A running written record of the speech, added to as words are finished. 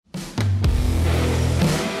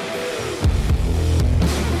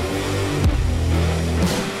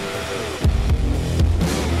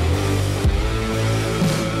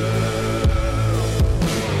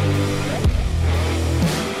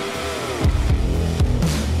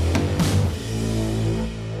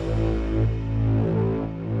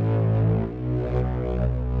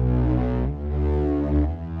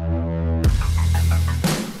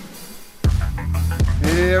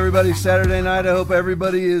everybody. Saturday night. I hope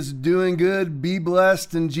everybody is doing good. Be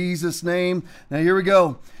blessed in Jesus' name. Now, here we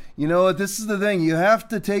go. You know what? This is the thing. You have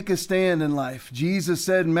to take a stand in life. Jesus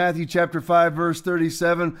said in Matthew chapter 5, verse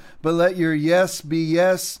 37, but let your yes be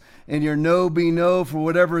yes and your no be no, for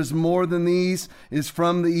whatever is more than these is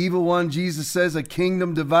from the evil one. Jesus says a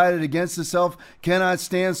kingdom divided against itself cannot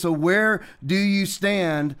stand. So where do you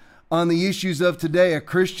stand on the issues of today? A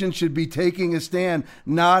Christian should be taking a stand,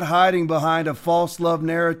 not hiding behind a false love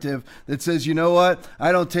narrative that says, you know what,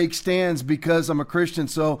 I don't take stands because I'm a Christian,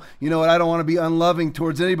 so you know what, I don't want to be unloving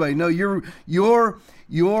towards anybody. No, your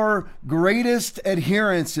greatest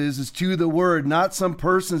adherence is to the word, not some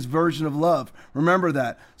person's version of love. Remember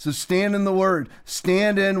that. So stand in the word,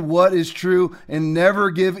 stand in what is true, and never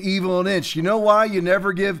give evil an inch. You know why you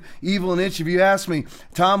never give evil an inch? If you ask me,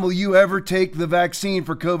 Tom, will you ever take the vaccine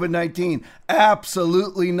for COVID-19?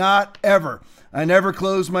 Absolutely not, ever. I never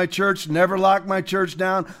closed my church, never locked my church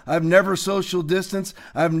down. I've never social distanced.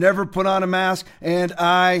 I've never put on a mask, and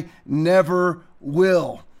I never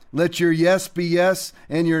will. Let your yes be yes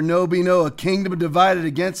and your no be no. A kingdom divided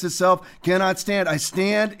against itself cannot stand. I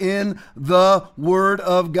stand in the word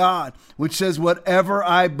of God, which says, whatever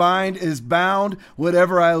I bind is bound,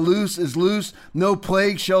 whatever I loose is loose. No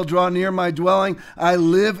plague shall draw near my dwelling. I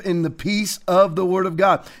live in the peace of the word of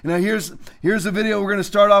God. Now here's a video we're going to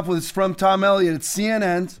start off with. It's from Tom Elliott at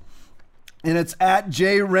CNN. And it's at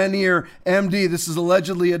Jay Renier, MD. This is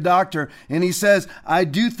allegedly a doctor. And he says, I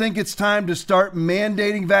do think it's time to start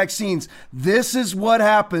mandating vaccines. This is what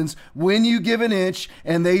happens when you give an inch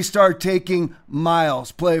and they start taking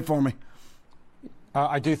miles. Play it for me.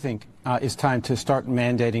 I do think it's time to start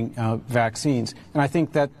mandating vaccines. And I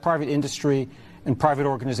think that private industry and private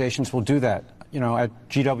organizations will do that. You know, at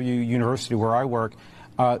GW University, where I work,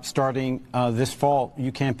 starting this fall,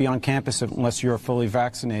 you can't be on campus unless you're fully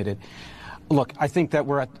vaccinated. Look, I think that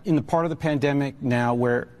we're in the part of the pandemic now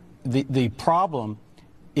where the problem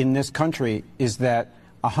in this country is that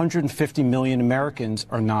 150 million Americans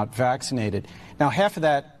are not vaccinated. Now, half of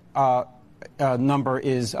that number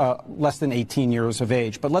is less than 18 years of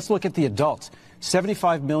age. But let's look at the adults.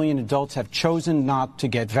 75 million adults have chosen not to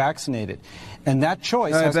get vaccinated. And that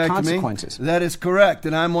choice has consequences. That is correct.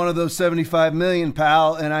 And I'm one of those 75 million,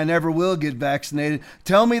 pal, and I never will get vaccinated.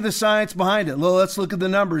 Tell me the science behind it. Well, let's look at the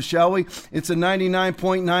numbers, shall we? It's a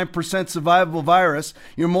 99.9% survivable virus.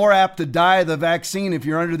 You're more apt to die of the vaccine if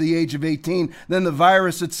you're under the age of 18 than the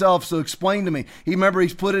virus itself. So explain to me. Remember,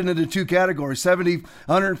 he's put it into two categories.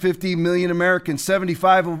 150 million Americans,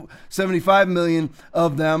 75 million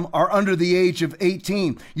of them are under the age of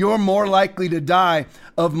 18. You're more likely to die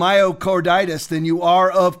of myocarditis than you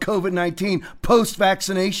are of COVID-19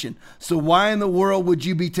 post-vaccination. So why in the world would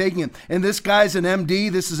you be taking it? And this guy's an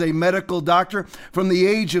MD. This is a medical doctor. From the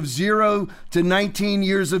age of 0 to 19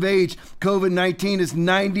 years of age, COVID-19 is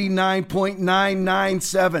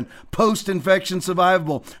 99.997 post-infection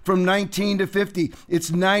survivable. From 19 to 50,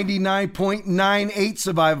 it's 99.98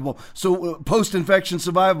 survivable. So post-infection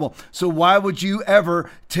survivable. So why would you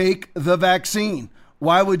ever take the vaccine?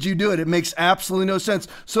 Why would you do it? It makes absolutely no sense.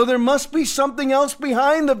 So there must be something else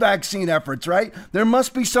behind the vaccine efforts, right? There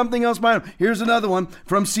must be something else behind them. Here's another one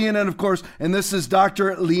from CNN, of course, and this is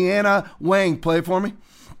Dr. Leanna Wang. Play it for me.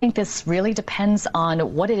 I think this really depends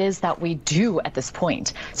on what it is that we do at this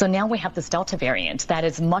point. So now we have this Delta variant that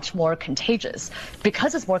is much more contagious.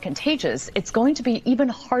 Because it's more contagious, it's going to be even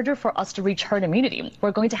harder for us to reach herd immunity. We're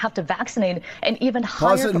going to have to vaccinate an even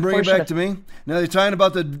higher proportion. Pause it and bring it back to me. Now they're talking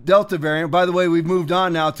about the Delta variant. By the way, we've moved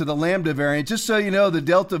on now to the Lambda variant. Just so you know, the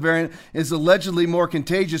Delta variant is allegedly more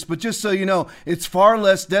contagious, but just so you know, it's far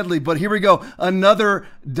less deadly. But here we go. Another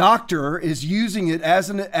doctor is using it as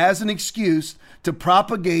an excuse to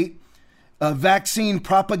propagate vaccine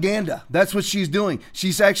propaganda. That's what she's doing.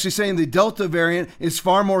 She's actually saying the Delta variant is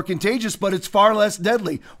far more contagious, but it's far less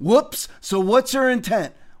deadly. Whoops. So what's her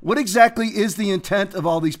intent? What exactly is the intent of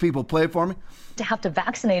all these people? Play it for me. To have to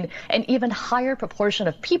vaccinate an even higher proportion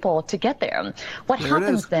of people to get there. What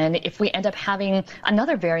happens then if we end up having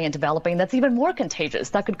another variant developing that's even more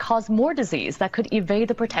contagious, that could cause more disease, that could evade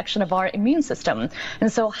the protection of our immune system? And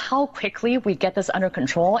so how quickly we get this under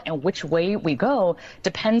control and which way we go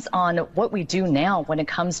depends on what we do now when it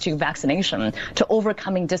comes to vaccination, to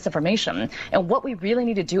overcoming disinformation. And what we really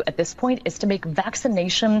need to do at this point is to make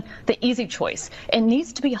vaccination the easy choice. It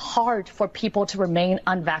needs to be hard for people to remain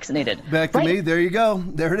unvaccinated. Back to me. There you go.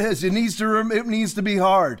 There it is. It needs to be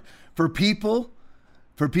hard for people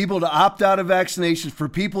to opt out of vaccinations, for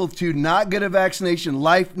people to not get a vaccination.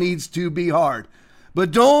 Life needs to be hard.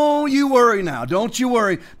 But don't you worry now. Don't you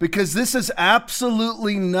worry, because this has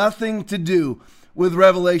absolutely nothing to do with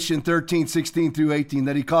Revelation 13, 16 through 18,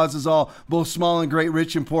 that he causes all, both small and great,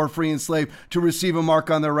 rich and poor, free and slave, to receive a mark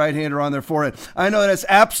on their right hand or on their forehead. I know that has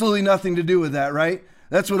absolutely nothing to do with that, right?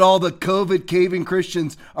 That's what all the COVID caving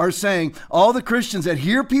Christians are saying. All the Christians that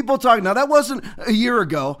hear people talk. Now, that wasn't a year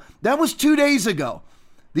ago. That was 2 days ago.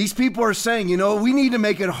 These people are saying, you know, we need to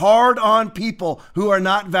make it hard on people who are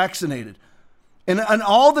not vaccinated. And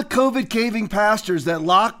all the COVID caving pastors that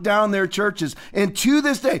locked down their churches. And to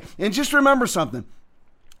this day, and just remember something,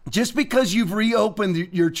 just because you've reopened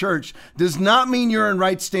your church does not mean you're in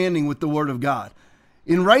right standing with the Word of God.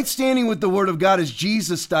 In right standing with the Word of God is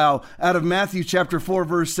Jesus style out of Matthew chapter 4,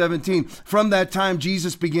 verse 17. From that time,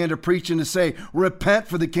 Jesus began to preach and to say, repent,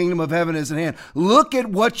 for the kingdom of heaven is at hand. Look at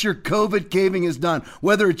what your COVID caving has done,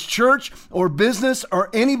 whether it's church or business or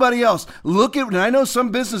anybody else. Look at, and I know some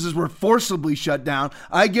businesses were forcibly shut down.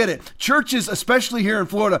 I get it. Churches, especially here in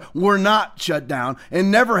Florida, were not shut down and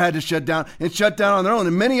never had to shut down and shut down on their own.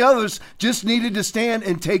 And many others just needed to stand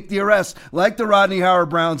and take the arrest, like the Rodney Howard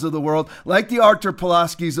Browns of the world, like the Arthur Pulaski's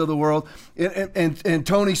of the world, and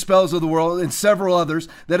Tony Spells of the world, and several others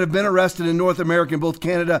that have been arrested in North America, in both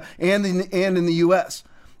Canada and in the U.S.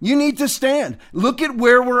 You need to stand. Look at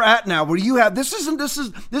where we're at now. Where you have this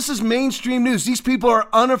is mainstream news. These people are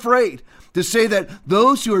unafraid to say that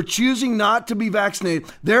those who are choosing not to be vaccinated,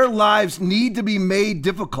 their lives need to be made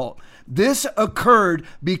difficult. This occurred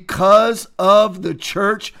because of the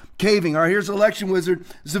church caving. All right, here's Election Wizard.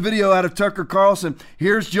 This is a video out of Tucker Carlson.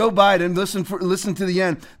 Here's Joe Biden. Listen to the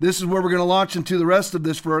end. This is where we're going to launch into the rest of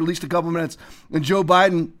this for at least a couple minutes. And Joe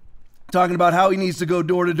Biden talking about how he needs to go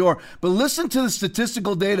door to door. But listen to the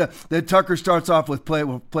statistical data that Tucker starts off with. Play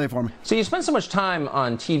for me. So you spend so much time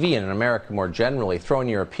on TV and in America more generally throwing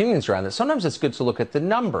your opinions around that sometimes it's good to look at the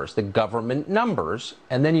numbers, the government numbers,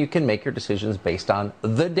 and then you can make your decisions based on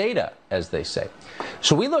the data, as they say.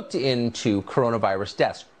 So we looked into coronavirus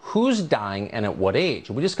deaths. Who's dying and at what age?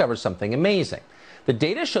 And we discovered something amazing. The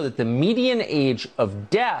data show that the median age of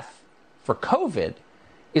death for COVID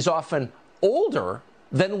is often older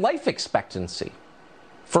than life expectancy.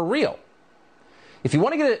 For real. If you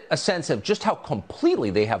want to get a sense of just how completely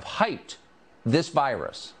they have hyped this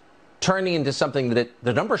virus, turning into something that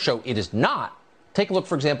the numbers show it is not, take a look,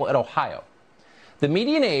 for example, at Ohio. The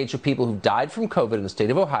median age of people who've died from COVID in the state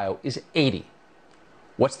of Ohio is 80.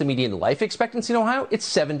 What's the median life expectancy in Ohio? It's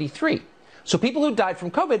 73. So people who died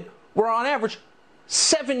from COVID were on average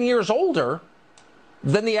 7 years older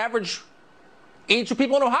than the average age of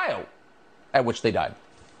people in Ohio at which they died.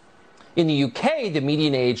 In the UK, the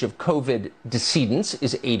median age of COVID decedents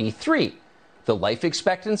is 83. The life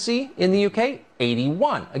expectancy in the UK,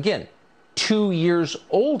 81. Again, 2 years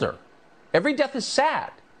older. Every death is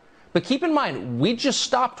sad. But keep in mind, we just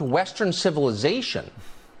stopped Western civilization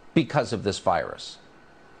because of this virus.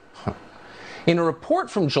 In a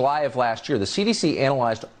report from July of last year, the CDC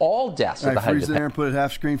analyzed all deaths at the height of the pandemic. There and put it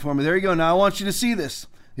half screen for me. There you go. Now I want you to see this.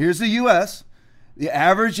 Here's the U.S. The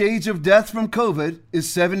average age of death from COVID is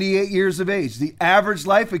 78 years of age. The average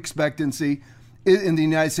life expectancy in the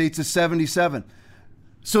United States is 77.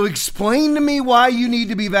 So explain to me why you need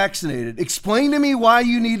to be vaccinated. Explain to me why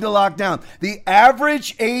you need to lock down. The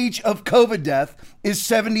average age of COVID death is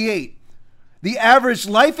 78. The average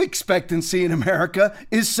life expectancy in America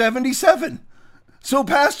is 77. So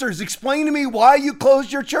pastors, explain to me why you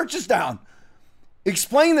closed your churches down.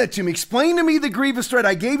 Explain that to me. Explain to me the grievous threat.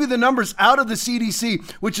 I gave you the numbers out of the CDC,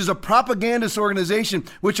 which is a propagandist organization,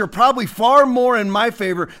 which are probably far more in my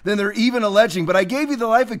favor than they're even alleging. But I gave you the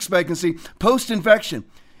life expectancy post-infection.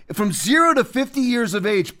 From 0 to 50 years of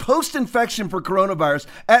age, post-infection for coronavirus,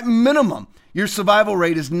 at minimum, your survival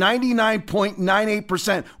rate is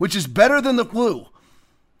 99.98%, which is better than the flu.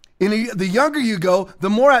 The younger you go, the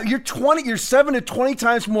more you're 7 to 20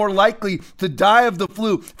 times more likely to die of the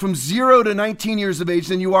flu from 0 to 19 years of age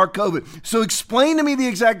than you are COVID. So explain to me the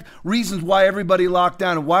exact reasons why everybody locked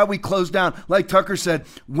down and why we closed down. Like Tucker said,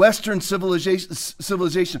 Western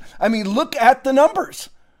civilization. I mean, look at the numbers.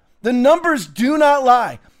 The numbers do not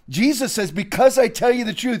lie. Jesus says, because I tell you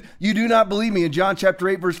the truth, you do not believe me in John chapter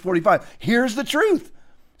 8, verse 45. Here's the truth.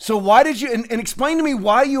 So why did you, and explain to me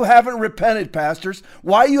why you haven't repented, pastors,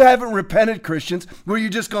 why you haven't repented, Christians, where you're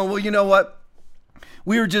just going, well, you know what?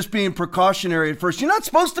 We were just being precautionary at first. You're not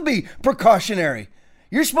supposed to be precautionary.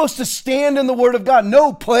 You're supposed to stand in the word of God.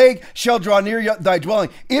 No plague shall draw near thy dwelling.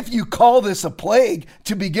 If you call this a plague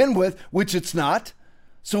to begin with, which it's not.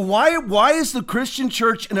 So why is the Christian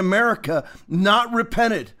church in America not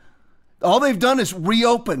repented? All they've done is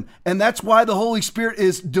reopen, and that's why the Holy Spirit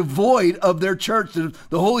is devoid of their church. The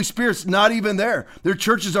Holy Spirit's not even there. Their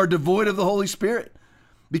churches are devoid of the Holy Spirit.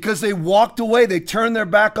 because they walked away. They turned their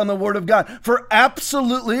back on the word of God. For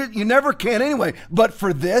absolutely, you never can anyway. But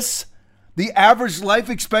for this, the average life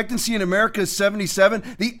expectancy in America is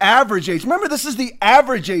 77. The average age, remember, this is the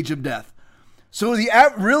average age of death. So the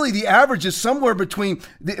average is somewhere between,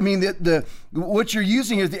 what you're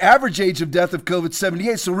using is the average age of death of COVID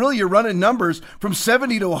 78. So really you're running numbers from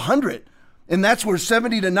 70 to 100. And that's where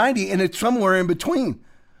 70 to 90, and it's somewhere in between.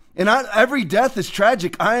 And every death is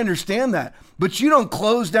tragic. I understand that. But you don't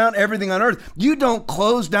close down everything on earth. You don't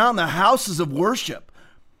close down the houses of worship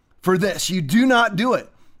for this. You do not do it.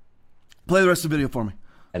 Play the rest of the video for me.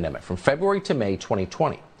 Pandemic from February to May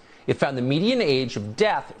 2020. It found the median age of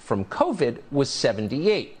death from COVID was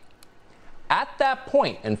 78. At that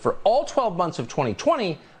point, and for all 12 months of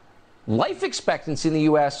 2020, life expectancy in the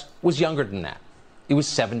U.S. was younger than that. It was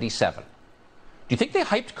 77. Do you think they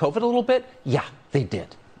hyped COVID a little bit? Yeah, they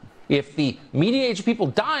did. If the median age of people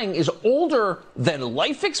dying is older than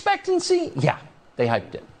life expectancy, yeah, they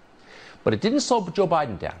hyped it. But it didn't slow Joe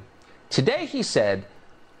Biden down. Today, he said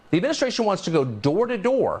the administration wants to go door to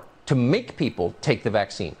door to make people take the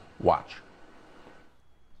vaccine. Watch.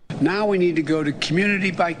 Now we need to go to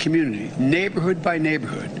community by community, neighborhood by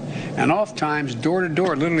neighborhood, and oftentimes door to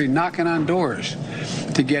door, literally knocking on doors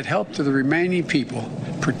to get help to the remaining people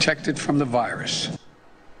protected from the virus.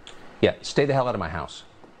 Yeah, stay the hell out of my house.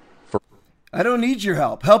 I don't need your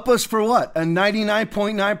help. Help us for what? A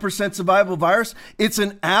 99.9% survival virus? It's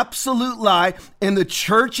an absolute lie. And the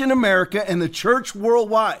church in America and the church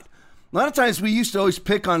worldwide. A lot of times we used to always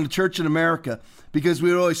pick on the church in America because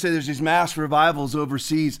we would always say there's these mass revivals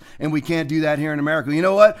overseas and we can't do that here in America. You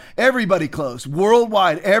know what? Everybody closed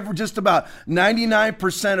worldwide. Just about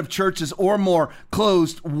 99% of churches or more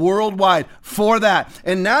closed worldwide for that.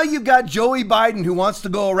 And now you've got Joey Biden who wants to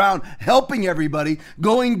go around helping everybody,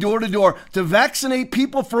 going door to door to vaccinate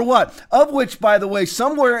people for what? Of which, by the way,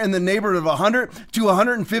 somewhere in the neighborhood of 100 to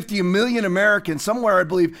 150 million Americans, somewhere I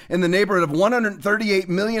believe in the neighborhood of 138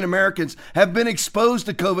 million Americans have been exposed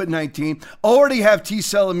to COVID-19, already have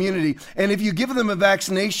T-cell immunity, and if you give them a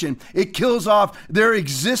vaccination, it kills off their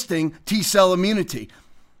existing T-cell immunity.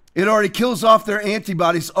 It already kills off their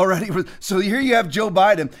antibodies already. So here you have Joe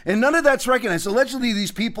Biden, and none of that's recognized. Allegedly,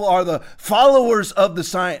 these people are the followers of the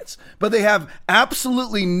science, but they have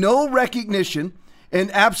absolutely no recognition. And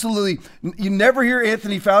absolutely, you never hear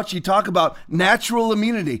Anthony Fauci talk about natural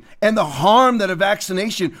immunity and the harm that a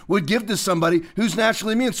vaccination would give to somebody who's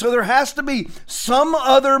naturally immune. So there has to be some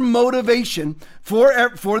other motivation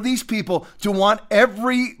for these people to want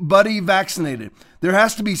everybody vaccinated. There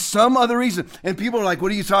has to be some other reason. And people are like,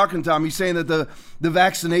 what are you talking, Tom? You're saying that the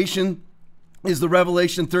vaccination is the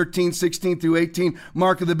Revelation 13, 16 through 18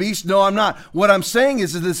 mark of the beast? No, I'm not. What I'm saying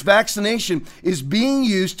is that this vaccination is being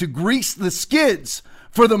used to grease the skids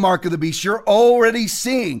for the mark of the beast. You're already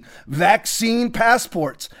seeing vaccine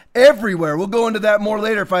passports everywhere. We'll go into that more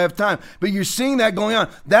later if I have time. But you're seeing that going on.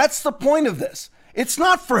 That's the point of this. It's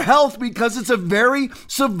not for health because it's a very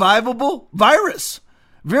survivable virus.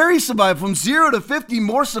 Very survivable, from 0 to 50,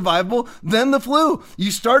 more survivable than the flu.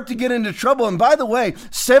 You start to get into trouble. And by the way,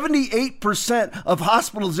 78% of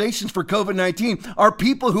hospitalizations for COVID-19 are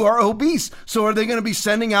people who are obese. So are they going to be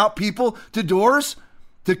sending out people to doors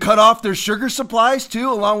to cut off their sugar supplies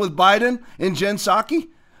too, along with Biden and Jen Psaki?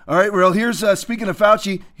 All right, well, here's, speaking of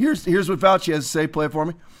Fauci, here's what Fauci has to say. Play it for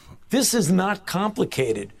me. This is not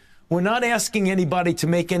complicated. We're not asking anybody to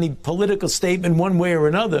make any political statement one way or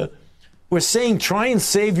another. We're saying try and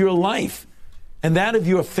save your life and that of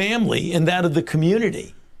your family and that of the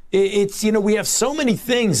community. It's, we have so many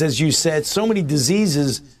things, as you said, so many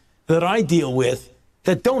diseases that I deal with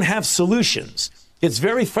that don't have solutions. It's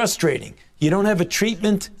very frustrating. You don't have a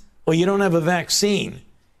treatment or you don't have a vaccine.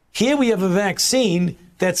 Here we have a vaccine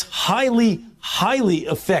that's highly, highly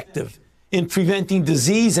effective in preventing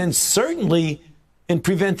disease and certainly in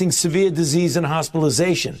preventing severe disease and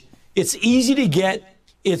hospitalization. It's easy to get.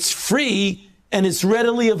 It's free and it's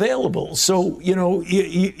readily available. So,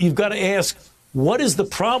 you've got to ask, what is the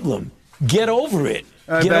problem? Get over it.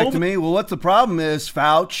 All right, back to me. Well, what the problem is,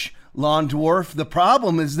 Fauci, Lawn Dwarf, the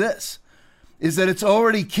problem is this, is that it's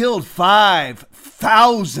already killed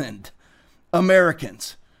 5,000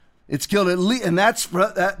 Americans. It's killed at least, and that's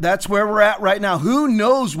where we're at right now. Who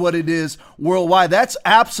knows what it is worldwide? That's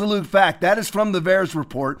absolute fact. That is from the VAERS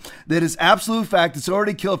report. That is absolute fact. It's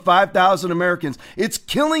already killed 5,000 Americans. It's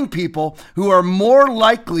killing people who are more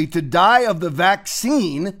likely to die of the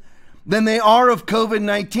vaccine than they are of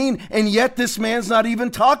COVID-19, and yet this man's not even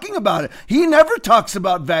talking about it. He never talks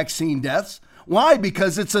about vaccine deaths. Why?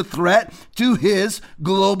 Because it's a threat to his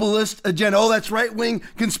globalist agenda. Oh, that's right-wing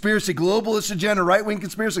conspiracy, globalist agenda, right-wing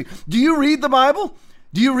conspiracy. Do you read the Bible?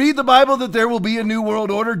 Do you read the Bible that there will be a new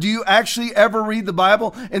world order? Do you actually ever read the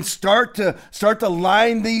Bible and start to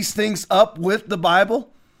line these things up with the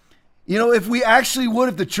Bible? You know, if we actually would,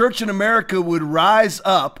 if the church in America would rise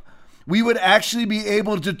up, we would actually be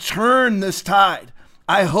able to turn this tide.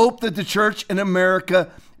 I hope that the church in America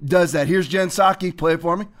does that. Here's Jen Psaki. Play it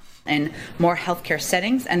for me. In more healthcare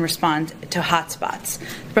settings and respond to hotspots.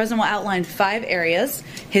 The president will outline 5 areas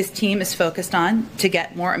his team is focused on to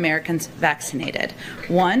get more Americans vaccinated.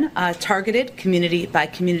 1, targeted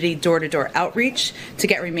community-by-community door-to-door outreach to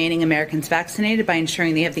get remaining Americans vaccinated by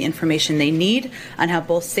ensuring they have the information they need on how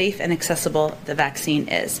both safe and accessible the vaccine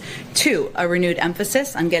is. 2, a renewed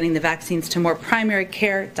emphasis on getting the vaccines to more primary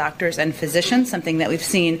care doctors and physicians, something that we've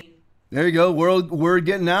seen. There you go. Word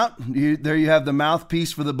getting out. There you have the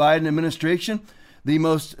mouthpiece for the Biden administration.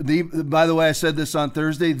 By the way, I said this on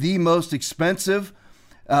Thursday, the most expensive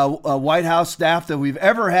White House staff that we've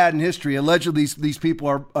ever had in history. Allegedly, these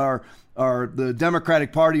people are the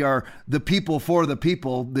Democratic Party are the people for the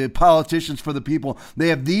people, the politicians for the people. They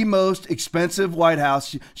have the most expensive White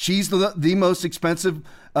House. She's the most expensive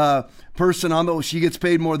person she gets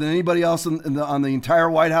paid more than anybody else on the entire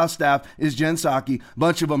White House staff is Jen Psaki. A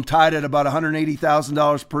bunch of them tied at about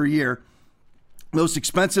 $180,000 per year. Most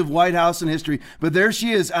expensive White House in history. But there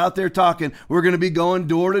she is out there talking. We're going to be going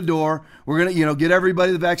door to door. We're going to, get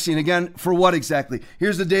everybody the vaccine. Again, for what exactly?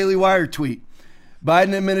 Here's the Daily Wire tweet.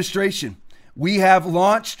 Biden administration. We have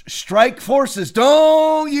launched strike forces.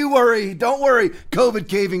 Don't you worry. Don't worry. COVID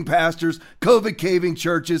caving pastors, COVID caving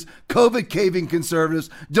churches, COVID caving conservatives.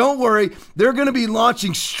 Don't worry. They're going to be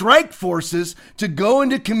launching strike forces to go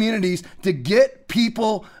into communities to get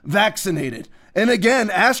people vaccinated. And again,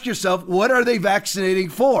 ask yourself, what are they vaccinating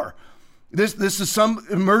for? This is some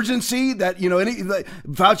emergency that,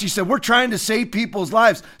 Fauci said, we're trying to save people's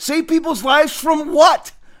lives. Save people's lives from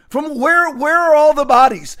what? From where are all the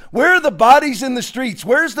bodies? Where are the bodies in the streets?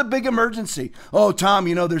 Where's the big emergency? Oh,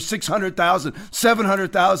 Tom, there's 600,000,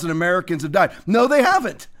 700,000 Americans have died. No, they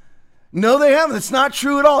haven't. No, they haven't. It's not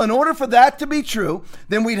true at all. In order for that to be true,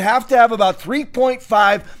 then we'd have to have about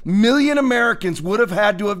 3.5 million Americans would have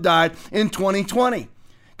had to have died in 2020.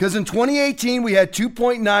 Because in 2018, we had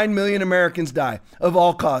 2.9 million Americans die of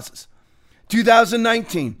all causes.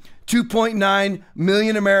 2019, 2.9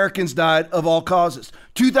 million Americans died of all causes.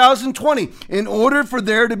 2020, in order for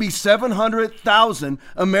there to be 700,000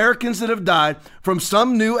 Americans that have died from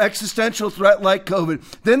some new existential threat like COVID,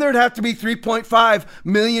 then there'd have to be 3.5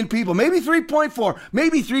 million people, maybe 3.4,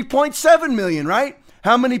 maybe 3.7 million, right?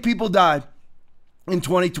 How many people died in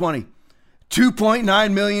 2020?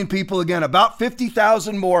 2.9 million people again, about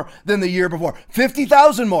 50,000 more than the year before.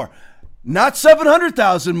 50,000 more. Not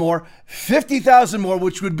 700,000 more, 50,000 more,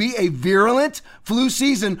 which would be a virulent flu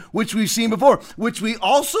season, which we've seen before, which we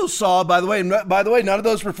also saw, by the way, none of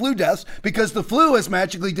those were flu deaths because the flu has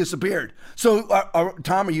magically disappeared. So,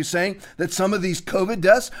 Tom, are you saying that some of these COVID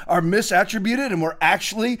deaths are misattributed and were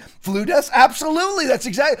actually flu deaths? Absolutely. That's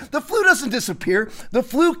exactly. The flu doesn't disappear. The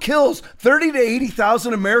flu kills 30 to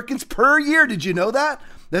 80,000 Americans per year. Did you know that?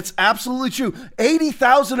 That's absolutely true.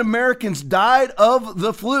 80,000 Americans died of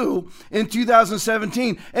the flu in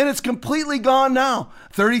 2017, and it's completely gone now.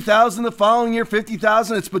 30,000 the following year,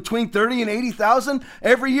 50,000. It's between 30 and 80,000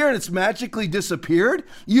 every year, and it's magically disappeared.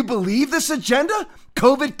 You believe this agenda?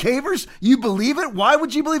 COVID cavers, you believe it? Why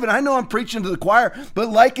would you believe it? I know I'm preaching to the choir, but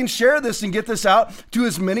like and share this and get this out to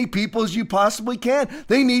as many people as you possibly can.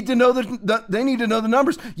 They need to know the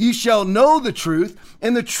numbers. You shall know the truth,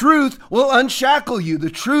 and the truth will unshackle you. The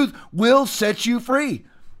truth will set you free.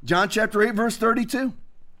 John chapter 8, verse 32.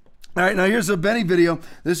 All right, now here's a Benny video.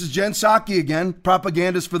 This is Jen Psaki again,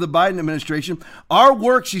 propagandist for the Biden administration. Our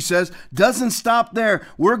work, she says, doesn't stop there.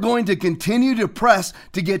 We're going to continue to press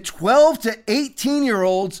to get 12 to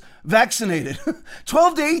 18-year-olds vaccinated.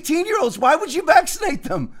 12 to 18-year-olds, why would you vaccinate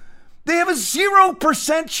them? They have a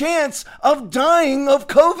 0% chance of dying of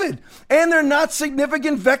COVID. And they're not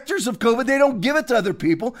significant vectors of COVID. They don't give it to other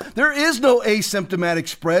people. There is no asymptomatic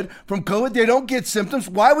spread from COVID. They don't get symptoms.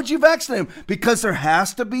 Why would you vaccinate them? Because there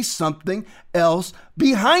has to be something else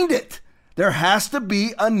behind it. There has to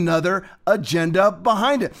be another agenda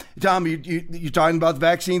behind it. Tom, you're talking about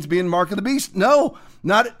vaccines being mark of the beast? No,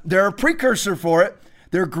 not. They're a precursor for it.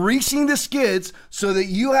 They're greasing the skids so that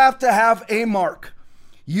you have to have a mark.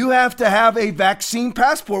 You have to have a vaccine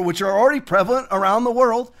passport, which are already prevalent around the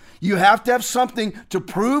world. You have to have something to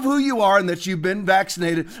prove who you are and that you've been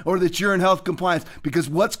vaccinated or that you're in health compliance. Because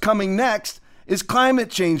what's coming next is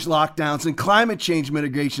climate change lockdowns and climate change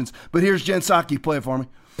mitigations. But here's Jen Psaki. Play it for me.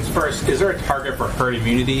 First, is there a target for herd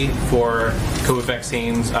immunity for COVID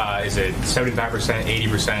vaccines? Is it 75%,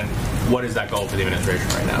 80%? What is that goal for the administration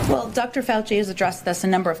right now? Well, Dr. Fauci has addressed this a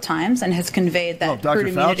number of times and has conveyed that herd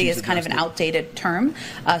immunity is kind of an outdated term.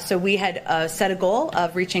 So we had set a goal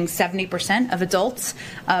of reaching 70% of adults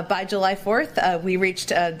by July 4th. We reached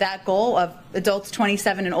that goal of adults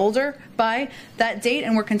 27 and older by that date,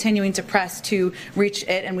 and we're continuing to press to reach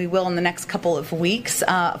it, and we will in the next couple of weeks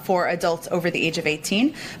for adults over the age of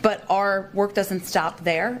 18. But our work doesn't stop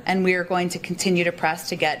there, and we are going to continue to press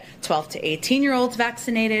to get 12 to 18-year-olds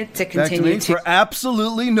vaccinated, to continue to... For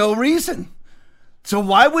absolutely no reason. So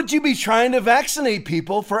why would you be trying to vaccinate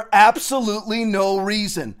people for absolutely no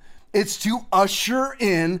reason? It's to usher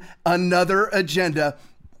in another agenda,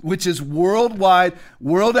 which is worldwide,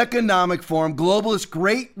 World Economic Forum, globalist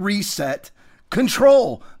Great Reset,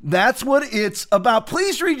 control. That's what it's about.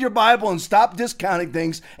 Please read your Bible and stop discounting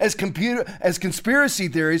things as conspiracy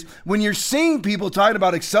theories when you're seeing people talking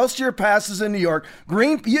about Excelsior passes in New York.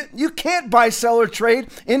 You can't buy, sell, or trade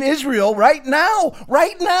in Israel right now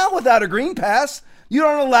without a green pass. You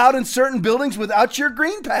aren't allowed in certain buildings without your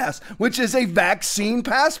green pass, which is a vaccine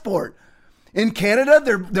passport. In Canada,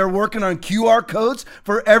 they're working on QR codes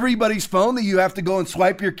for everybody's phone that you have to go and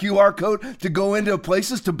swipe your QR code to go into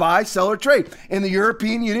places to buy, sell, or trade. In the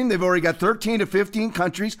European Union, they've already got 13 to 15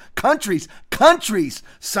 countries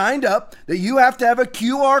signed up that you have to have a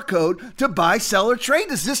QR code to buy, sell, or trade.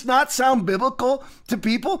 Does this not sound biblical to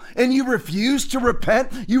people? And you refuse to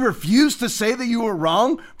repent? You refuse to say that you were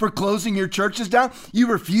wrong for closing your churches down? You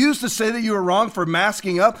refuse to say that you were wrong for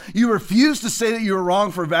masking up? You refuse to say that you were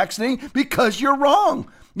wrong for vaccinating? Because you're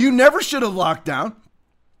wrong. You never should have locked down.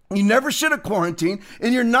 You never should have quarantined,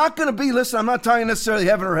 and you're not going to be, listen, I'm not talking necessarily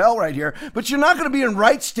heaven or hell right here, but you're not going to be in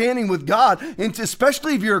right standing with God, and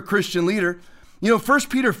especially if you're a Christian leader. You know, 1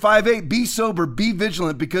 Peter 5:8, be sober, be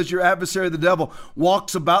vigilant, because your adversary, the devil,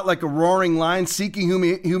 walks about like a roaring lion, seeking whom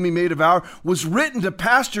he may devour, was written to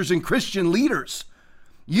pastors and Christian leaders.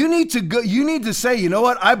 You need to say, you know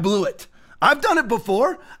what, I blew it. I've done it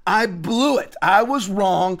before. I blew it. I was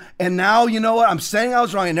wrong. And now, you know what? I'm saying I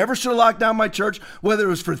was wrong. I never should have locked down my church, whether it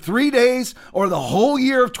was for 3 days or the whole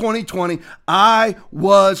year of 2020. I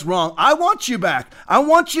was wrong. I want you back. I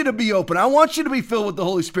want you to be open. I want you to be filled with the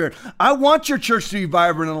Holy Spirit. I want your church to be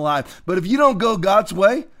vibrant and alive. But if you don't go God's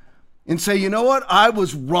way and say, you know what? I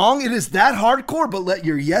was wrong. It is that hardcore, but let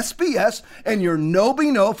your yes be yes and your no be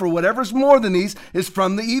no, for whatever's more than these is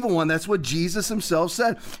from the evil one. That's what Jesus himself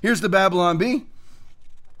said. Here's the Babylon Bee.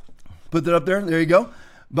 Put that up there. There you go.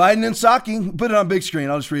 Biden and Psaki. Put it on big screen.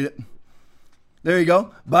 I'll just read it. There you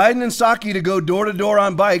go. Biden and Psaki to go door to door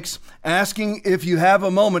on bikes, asking if you have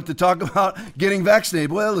a moment to talk about getting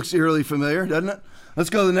vaccinated. Well, that looks eerily familiar, doesn't it? Let's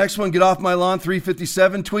go to the next one. Get off my lawn,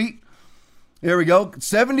 357 tweet. There we go.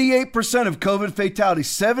 78% of COVID fatalities,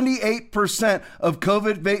 78% of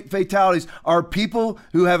COVID fatalities are people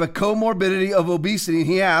who have a comorbidity of obesity. And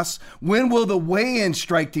he asks, when will the weigh-in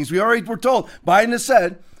strike teams? We already were told, Biden has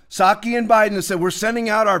said, Psaki and Biden have said, we're sending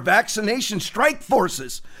out our vaccination strike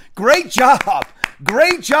forces. Great job.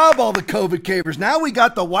 Great job, all the COVID cavers. Now we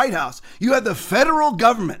got the White House. You have the federal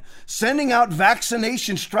government sending out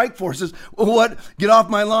vaccination strike forces. What Get Off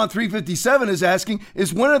My Lawn 357 is asking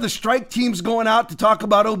is, when are the strike teams going out to talk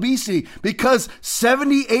about obesity? Because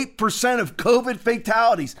 78% of COVID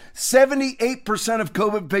fatalities, 78% of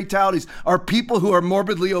COVID fatalities are people who are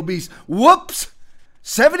morbidly obese. Whoops!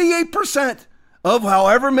 78% of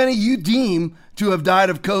however many you deem to have died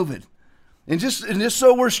of COVID. And just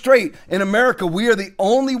so we're straight, in America, we are the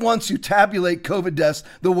only ones who tabulate COVID deaths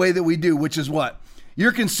the way that we do, which is what?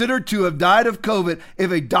 You're considered to have died of COVID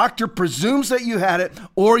if a doctor presumes that you had it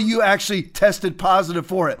or you actually tested positive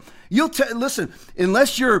for it. Listen,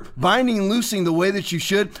 unless you're binding and loosing the way that you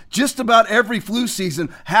should, just about every flu season,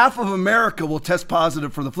 half of America will test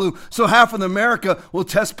positive for the flu. So half of America will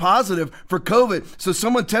test positive for COVID. So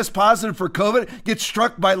someone tests positive for COVID, gets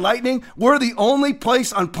struck by lightning. We're the only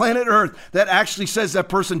place on planet Earth that actually says that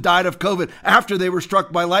person died of COVID after they were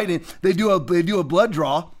struck by lightning. They do a blood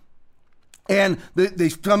draw. And they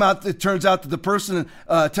come out, it turns out that the person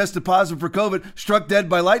tested positive for COVID, struck dead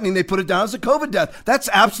by lightning. They put it down as a COVID death. That's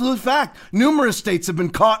absolute fact. Numerous states have been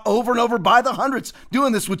caught over and over by the hundreds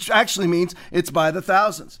doing this, which actually means it's by the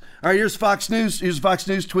thousands. All right, here's Fox News. Here's a Fox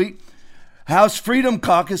News tweet. House Freedom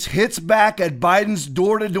Caucus hits back at Biden's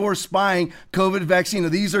door-to-door spying COVID vaccine. Now,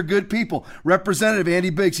 these are good people. Representative Andy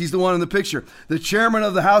Biggs, he's the one in the picture. The chairman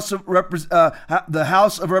of the House of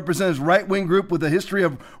Representatives right-wing group with a history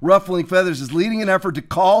of ruffling feathers is leading an effort to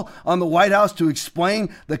call on the White House to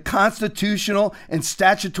explain the constitutional and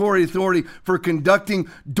statutory authority for conducting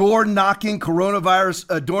door-knocking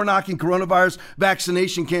coronavirus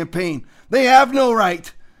vaccination campaign. They have no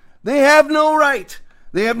right. They have no right.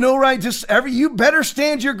 They have no right. You better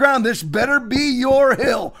stand your ground. This better be your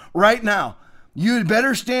hill right now. You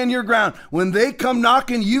better stand your ground. When they come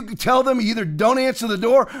knocking, you tell them either don't answer the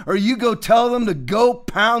door or you go tell them to go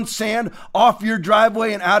pound sand off your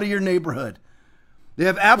driveway and out of your neighborhood. They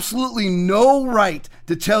have absolutely no right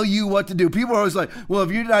to tell you what to do. People are always like, well,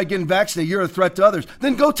 if you're not getting vaccinated, you're a threat to others.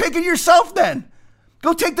 Then go take it yourself then.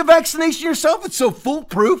 Go take the vaccination yourself. It's so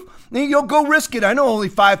foolproof. You'll go risk it. I know only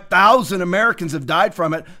 5,000 Americans have died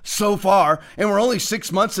from it so far, and we're only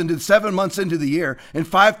 7 months into the year, and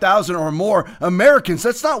 5,000 or more Americans.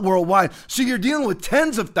 That's not worldwide. So you're dealing with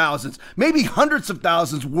tens of thousands, maybe hundreds of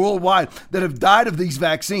thousands worldwide that have died of these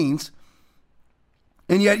vaccines.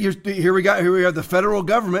 And yet here we have the federal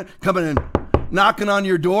government coming in, knocking on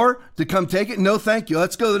your door to come take it. No, thank you.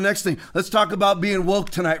 Let's go to the next thing. Let's talk about being woke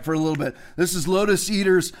tonight for a little bit. This is Lotus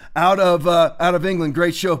Eaters out of England.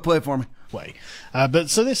 Great show. Play it for me.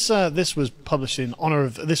 This was published in honor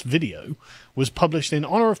of this video was published in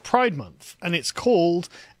honor of Pride Month, and it's called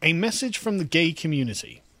A Message from the Gay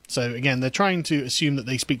Community. So again, they're trying to assume that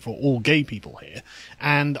they speak for all gay people here,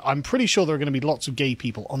 and I'm pretty sure there are going to be lots of gay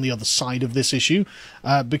people on the other side of this issue,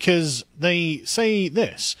 because they say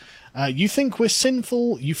this. You think we're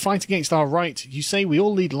sinful, you fight against our right, you say we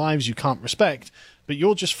all lead lives you can't respect, but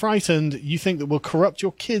you're just frightened, you think that we'll corrupt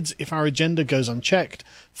your kids if our agenda goes unchecked.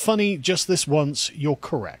 Funny, just this once, you're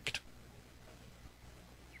correct.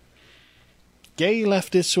 Gay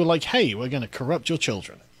leftists who are like, hey, we're going to corrupt your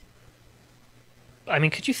children. I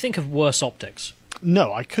mean, could you think of worse optics?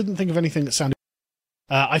 No, I couldn't think of anything that sounded...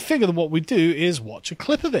 I figure that what we do is watch a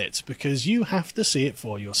clip of it, because you have to see it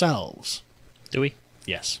for yourselves. Do we?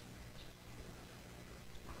 Yes.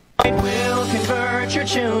 It will convert your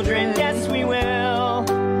children, yes we will.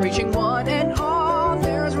 Reaching one and all,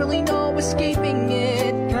 there's really no escaping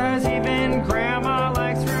it. Cause even grandma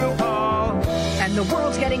likes RuPaul. And the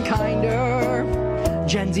world's getting kinder.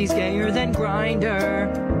 Gen Z's gayer than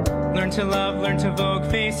Grindr. Learn to love, learn to vogue,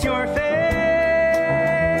 face your fate.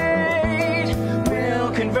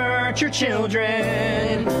 We'll convert your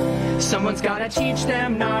children. Someone's gotta teach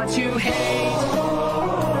them not to hate.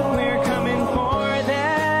 We're coming for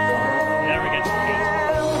them. Never gets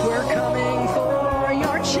paid. We're coming for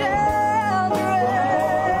your children.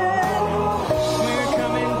 We're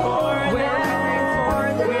coming for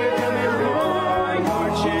them. We're coming for your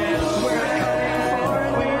children.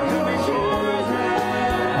 We're coming for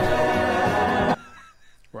them.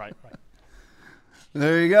 Right.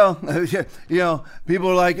 There you go.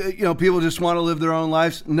 People are like, people just want to live their own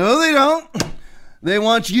lives. No, they don't. They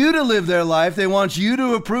want you to live their life. They want you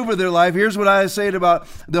to approve of their life. Here's what I say about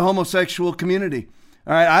the homosexual community.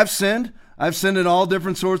 All right, I've sinned. I've sinned in all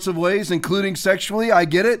different sorts of ways, including sexually. I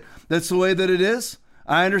get it. That's the way that it is.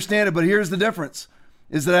 I understand it. But here's the difference,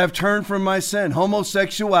 is that I've turned from my sin.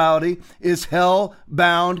 Homosexuality is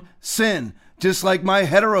hell-bound sin. Just like my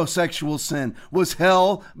heterosexual sin was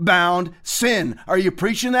hell-bound sin. Are you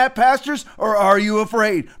preaching that, pastors, or are you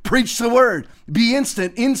afraid? Preach the word. Be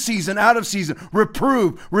instant, in season, out of season.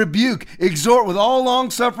 Reprove, rebuke, exhort with all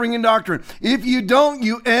long-suffering and doctrine. If you don't,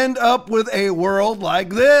 you end up with a world like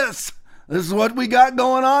this. This is what we got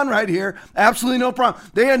going on right here. Absolutely no problem.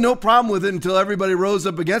 They had no problem with it until everybody rose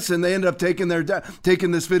up against it, and they ended up taking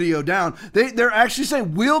this video down. They're actually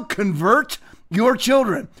saying, we'll convert your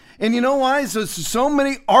children. And you know why? So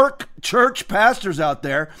many ARC church pastors out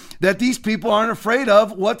there that these people aren't afraid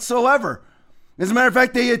of whatsoever. As a matter of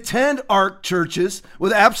fact, they attend ARC churches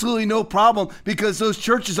with absolutely no problem because those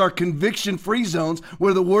churches are conviction-free zones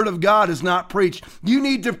where the word of God is not preached. You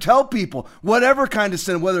need to tell people whatever kind of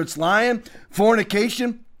sin, whether it's lying,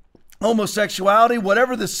 fornication, homosexuality,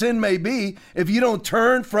 whatever the sin may be, if you don't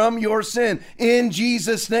turn from your sin in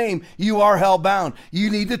Jesus' name, you are hell-bound. You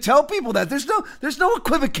need to tell people that. There's no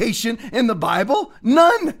equivocation in the Bible.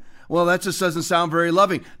 None. Well, that just doesn't sound very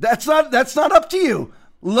loving. That's not up to you.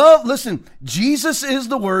 Love, listen, Jesus is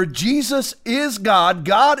the Word. Jesus is God.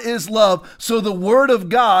 God is love. So the Word of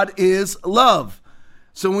God is love.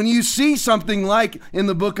 So when you see something like in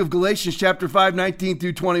the book of Galatians chapter 5, 19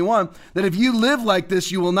 through 21, that if you live like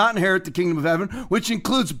this, you will not inherit the kingdom of heaven, which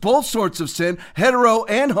includes both sorts of sin, hetero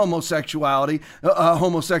and homosexuality,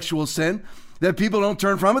 homosexual sin. that people don't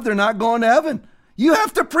turn from it, they're not going to heaven. You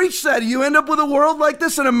have to preach that. You end up with a world like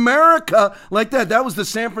this in America like that. That was the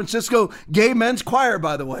San Francisco Gay Men's Choir,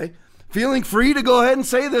 by the way. Feeling free to go ahead and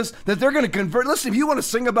say this, that they're going to convert. Listen, if you want to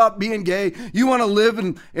sing about being gay, you want to live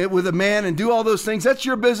with a man and do all those things, that's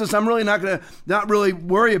your business. I'm really not really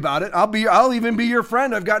worry about it. I'll even be your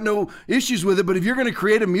friend. I've got no issues with it. But if you're going to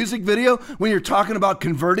create a music video when you're talking about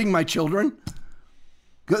converting my children,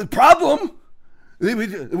 the problem,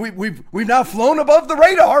 we've now flown above the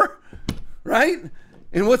radar, right?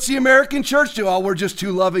 And what's the American church do? Oh, we're just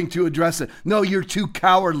too loving to address it. No, you're too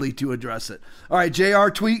cowardly to address it. All right, JR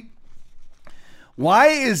tweet. Why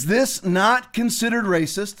is this not considered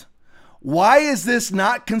racist? Why is this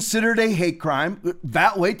not considered a hate crime?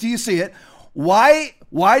 Wait till you see it.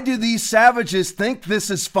 Why do these savages think this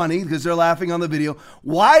is funny? Because they're laughing on the video.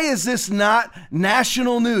 Why is this not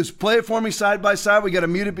national news? Play it for me side by side. We got to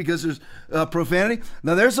mute it because there's profanity.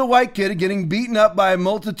 Now, there's a white kid getting beaten up by a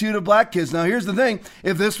multitude of black kids. Now, here's the thing.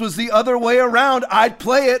 If this was the other way around, I'd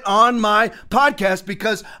play it on my podcast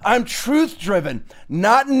because I'm truth-driven,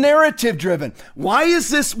 not narrative-driven. Why is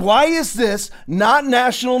this not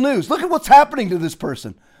national news? Look at what's happening to this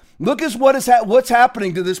person. Look at what's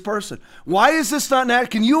happening to this person. Why is this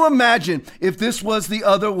not? Can you imagine if this was the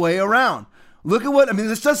other way around? Look at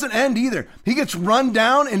this doesn't end either. He gets run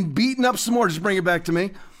down and beaten up some more. Just bring it back to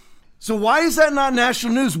me. So why is that not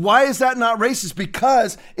national news? Why is that not racist?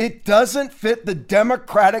 Because it doesn't fit the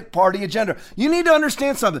Democratic Party agenda. You need to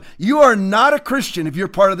understand something. You are not a Christian if you're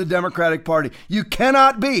part of the Democratic Party. You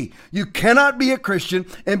cannot be. You cannot be a Christian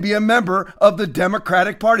and be a member of the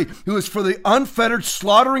Democratic Party, who is for the unfettered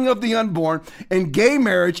slaughtering of the unborn and gay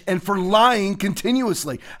marriage and for lying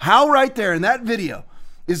continuously. How right there in that video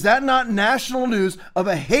is that not national news of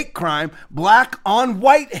a hate crime, black on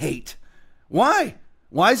white hate? Why?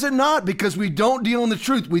 Why is it not? Because we don't deal in the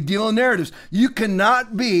truth. We deal in narratives. You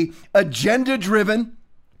cannot be agenda-driven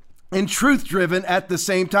and truth-driven at the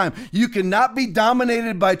same time. You cannot be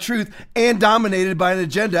dominated by truth and dominated by an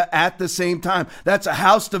agenda at the same time. That's a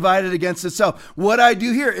house divided against itself. What I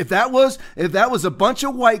do here, if that was a bunch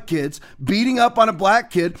of white kids beating up on a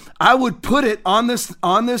black kid, I would put it on this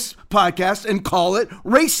podcast and call it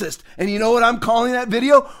racist. And you know what I'm calling that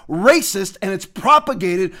video? Racist. And it's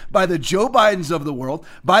propagated by the Joe Bidens of the world,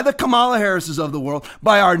 by the Kamala Harrises of the world,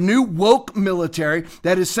 by our new woke military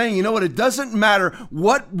that is saying, you know what, it doesn't matter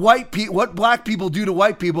what black people do to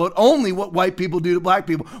white people, but only what white people do to black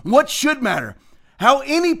people. What should matter? How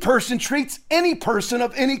any person treats any person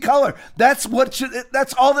of any color. That's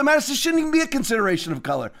all that matters. It shouldn't even be a consideration of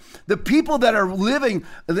color. The people that are living,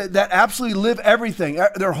 that absolutely live everything,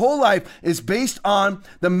 their whole life is based on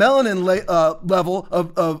the melanin level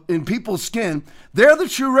of in people's skin. They're the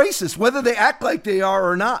true racists, whether they act like they are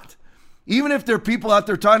or not. Even if there are people out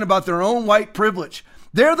there talking about their own white privilege,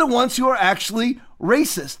 they're the ones who are actually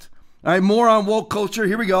racist. All right, more on woke culture.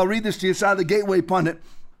 Here we go. I'll read this to you. It's out of the Gateway Pundit.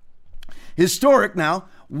 Historic now,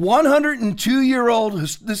 102-year-old,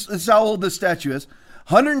 this is how old this statue is,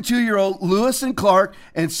 102-year-old Lewis and Clark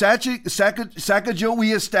and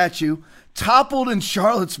Sacagawea statue toppled in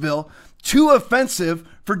Charlottesville, too offensive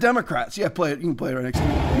for Democrats. Yeah, play it. You can play it right next to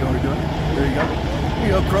me. You already doing it? There you go. There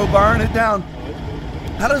you go, crowbarring it down.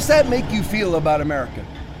 How does that make you feel about America?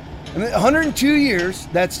 I mean, 102 years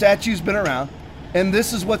that statue's been around, and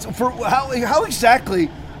this is how exactly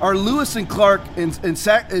are Lewis and Clark and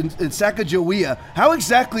Sacagawea, how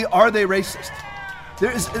exactly are they racist?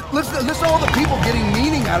 Listen to all the people getting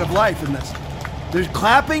meaning out of life in this. They're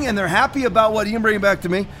clapping and they're happy about what, you can bring it back to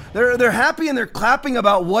me. They're happy and they're clapping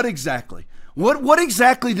about what exactly? What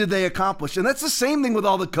exactly did they accomplish? And that's the same thing with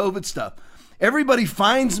all the COVID stuff. Everybody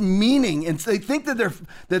finds meaning and they think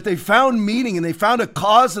that they found meaning and they found a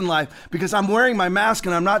cause in life because I'm wearing my mask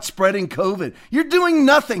and I'm not spreading COVID. You're doing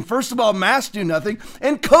nothing. First of all, masks do nothing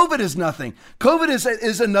and COVID is nothing. COVID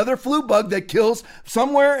is another flu bug that kills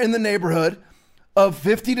somewhere in the neighborhood of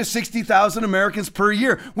 50 to 60,000 Americans per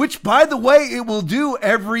year, which, by the way, it will do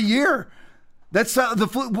every year. That's the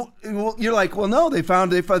flu. Well, you're like, well, no, they've got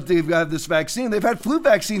this vaccine. They've had flu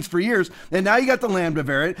vaccines for years. And now you got the Lambda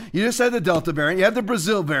variant. You just had the Delta variant. You had the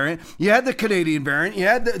Brazil variant. You had the Canadian variant. You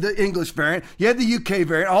had the English variant. You had the UK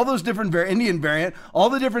variant, all those different Indian variant, all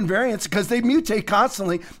the different variants because they mutate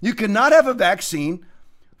constantly. You cannot have a vaccine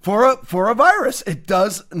for a virus. It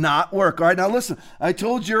does not work. All right. Now, listen, I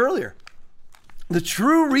told you earlier, the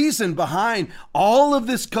true reason behind all of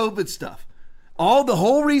this COVID stuff, the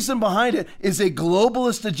whole reason behind it is a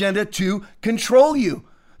globalist agenda to control you,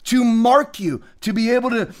 to mark you, to be able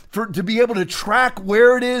to track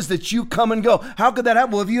where it is that you come and go. How could that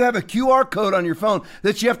happen? Well, if you have a QR code on your phone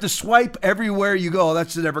that you have to swipe everywhere you go,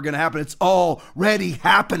 that's never going to happen. It's already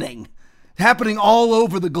happening. Happening all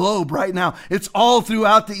over the globe right now. It's all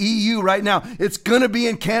throughout the EU right now. It's going to be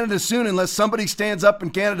in Canada soon unless somebody stands up in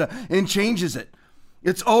Canada and changes it.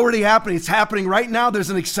 It's already happening. It's happening right now. There's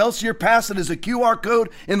an Excelsior Pass that is a QR code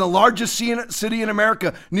in the largest city in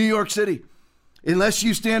America, New York City, unless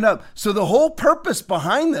you stand up. So the whole purpose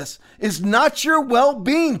behind this is not your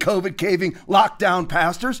well-being, COVID caving lockdown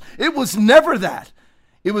pastors. It was never that.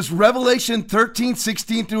 It was Revelation 13,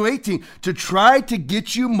 16 through 18 to try to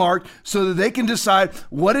get you marked so that they can decide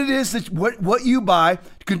what it is that what you buy.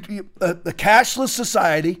 A cashless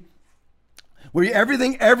society where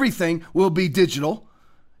everything will be digital.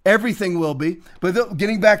 Everything will be. But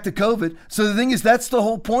getting back to COVID, so the thing is, that's the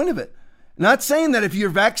whole point of it. Not saying that if you're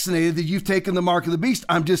vaccinated that you've taken the mark of the beast.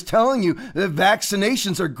 I'm just telling you that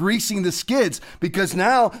vaccinations are greasing the skids because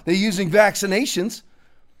now they're using vaccinations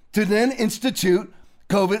to then institute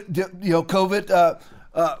COVID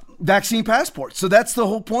vaccine passports. So that's the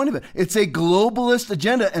whole point of it. It's a globalist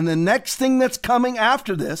agenda. And the next thing that's coming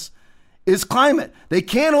after this is climate. They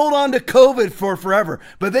can't hold on to COVID for forever,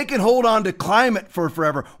 but they can hold on to climate for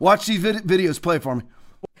forever. Watch these videos play for me.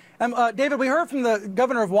 David, we heard from the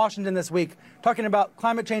governor of Washington this week talking about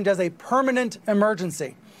climate change as a permanent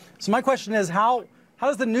emergency. So my question is, how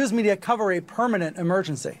does the news media cover a permanent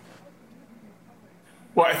emergency?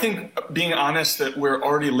 Well, I think being honest that we're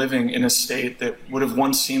already living in a state that would have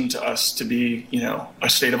once seemed to us to be, a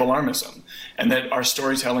state of alarmism, and that our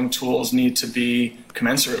storytelling tools need to be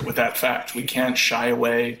commensurate with that fact. We can't shy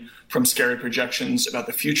away from scary projections about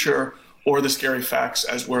the future or the scary facts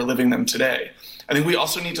as we're living them today. I think we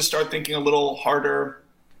also need to start thinking a little harder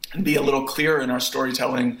and be a little clearer in our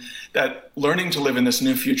storytelling that learning to live in this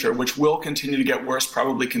new future, which will continue to get worse,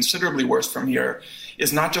 probably considerably worse from here,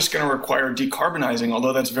 is not just going to require decarbonizing,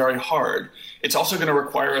 although that's very hard. It's also going to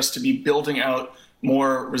require us to be building out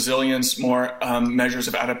more resilience, more measures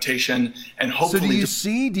of adaptation, and hopefully...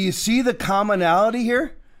 So do you see the commonality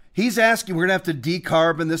here? He's asking, we're going to have to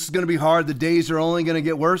decarb, and this is going to be hard. The days are only going to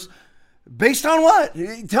get worse. Based on what?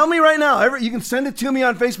 Tell me right now. You can send it to me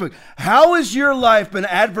on Facebook. How has your life been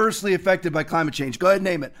adversely affected by climate change? Go ahead and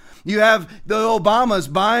name it. You have the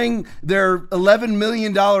Obamas buying their $11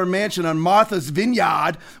 million mansion on Martha's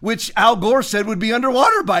Vineyard, which Al Gore said would be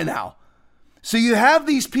underwater by now. So you have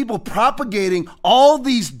these people propagating all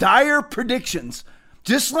these dire predictions,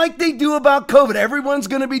 just like they do about COVID. Everyone's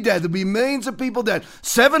going to be dead. There'll be millions of people dead.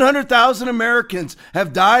 700,000 Americans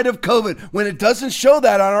have died of COVID when it doesn't show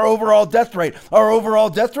that on our overall death rate. Our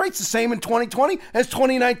overall death rate's the same in 2020 as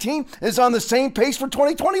 2019 is on the same pace for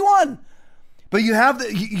 2021. But you're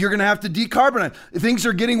going to have to decarbonize. Things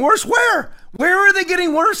are getting worse. Where? Where are they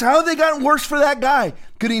getting worse? How have they gotten worse for that guy?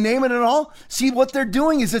 Could he name it at all? See, what they're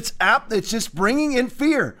doing is it's just bringing in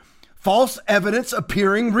fear. False evidence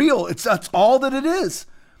appearing real. That's all that it is.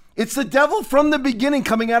 It's the devil from the beginning,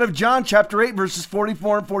 coming out of John chapter 8, verses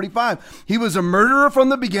 44 and 45. He was a murderer from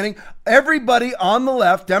the beginning. Everybody on the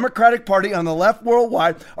left, Democratic Party on the left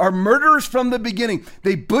worldwide, are murderers from the beginning.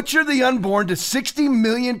 They butcher the unborn to 60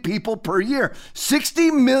 million people per year.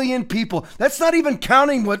 60 million people. That's not even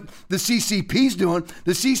counting what the CCP's doing.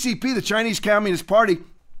 The CCP, the Chinese Communist Party,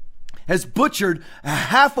 has butchered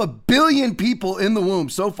 500 million people in the womb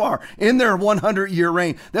so far in their 100-year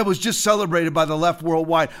reign that was just celebrated by the left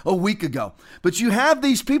worldwide a week ago. But you have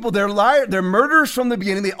these people, they're murderers from the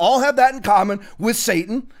beginning. They all have that in common with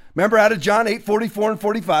Satan. Remember out of John 8, 44 and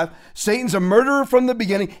 45, Satan's a murderer from the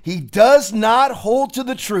beginning. He does not hold to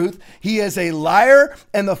the truth. He is a liar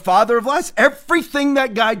and the father of lies. Everything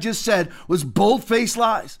that guy just said was bold-faced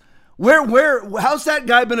lies. How's that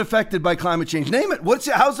guy been affected by climate change? Name it.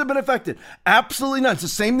 How's it been affected? Absolutely none. It's the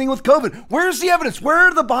same thing with COVID. Where's the evidence? Where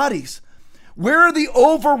are the bodies? Where are the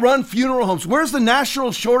overrun funeral homes? Where's the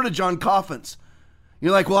national shortage on coffins?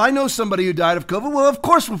 You're like, well, I know somebody who died of COVID. Well, of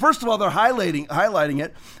course. Well, first of all, they're highlighting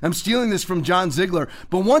it. I'm stealing this from John Ziegler.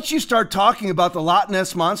 But once you start talking about the Loch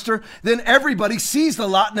Ness Monster, then everybody sees the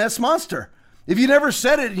Loch Ness Monster. If you never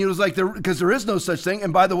said it, and it was like, because there is no such thing,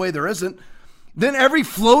 and by the way, there isn't, then every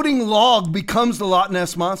floating log becomes the Loch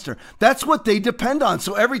Ness Monster. That's what they depend on.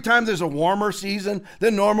 So every time there's a warmer season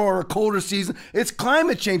than normal or a colder season, it's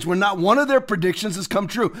climate change when not one of their predictions has come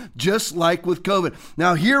true, just like with COVID.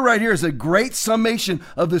 Now right here is a great summation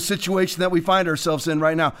of the situation that we find ourselves in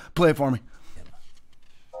right now. Play it for me.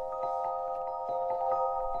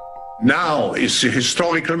 Now is the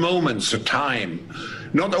historical moment, the time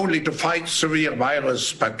not only to fight severe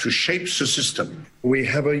virus, but to shape the system. We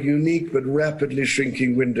have a unique but rapidly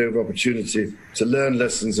shrinking window of opportunity to learn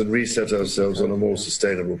lessons and reset ourselves on a more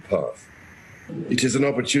sustainable path. It is an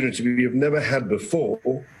opportunity we have never had before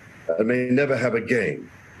and may never have again.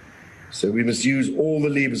 So we must use all the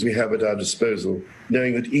levers we have at our disposal,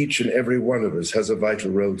 knowing that each and every one of us has a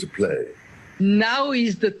vital role to play. Now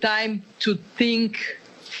is the time to think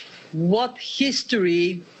what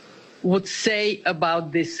history would say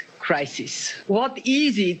about this crisis. What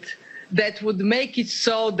is it that would make it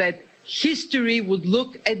so that history would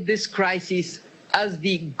look at this crisis as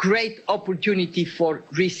the great opportunity for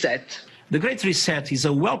reset? The Great Reset is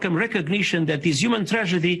a welcome recognition that this human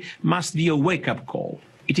tragedy must be a wake-up call.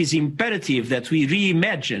 It is imperative that we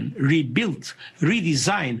reimagine, rebuild,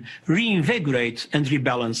 redesign, reinvigorate, and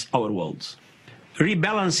rebalance our world.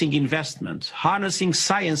 Rebalancing investment, harnessing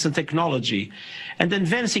science and technology, and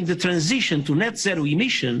advancing the transition to net zero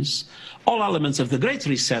emissions, all elements of the Great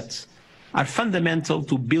Reset, are fundamental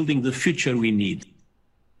to building the future we need.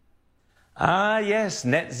 Ah, yes,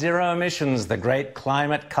 net zero emissions, the great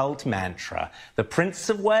climate cult mantra. The Prince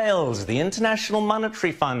of Wales, the International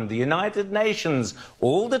Monetary Fund, the United Nations,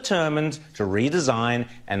 all determined to redesign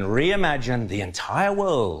and reimagine the entire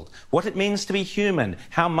world. What it means to be human,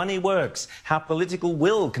 how money works, how political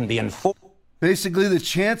will can be enforced. Basically, the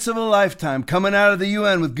chance of a lifetime coming out of the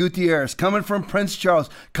UN with Guterres, coming from Prince Charles,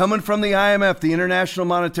 coming from the IMF, the International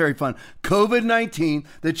Monetary Fund, COVID-19,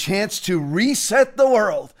 the chance to reset the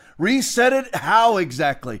world. Reset it how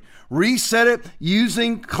exactly? Reset it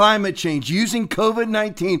using climate change, using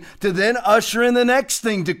COVID-19 to then usher in the next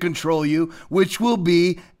thing to control you, which will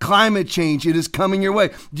be climate change. It is coming your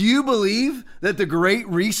way. Do you believe that the Great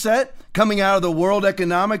Reset coming out of the World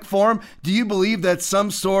Economic Forum, do you believe that's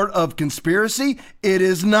some sort of conspiracy? It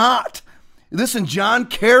is not. Listen, John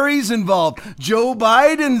Kerry's involved. Joe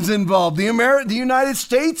Biden's involved. The United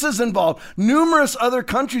States is involved. Numerous other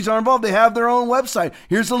countries are involved. They have their own website.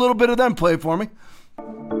 Here's a little bit of them. Play it for me.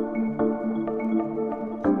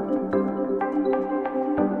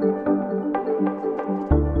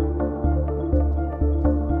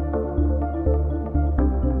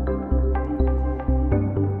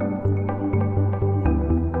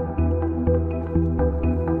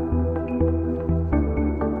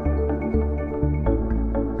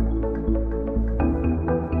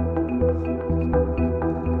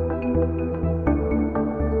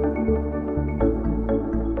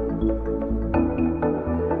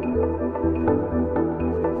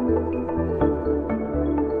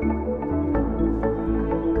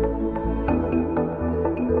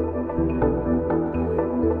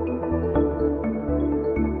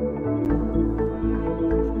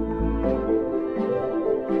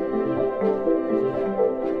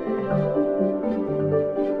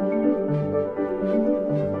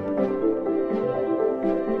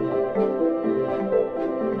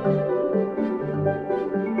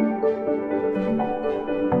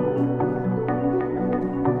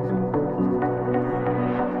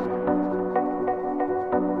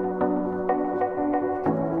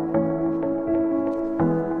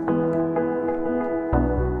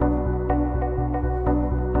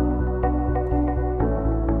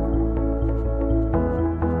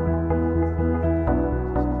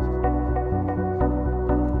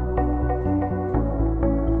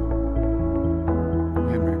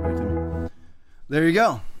 There you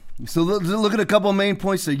go. So look at a couple of main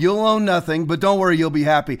points there. You'll own nothing, but don't worry, you'll be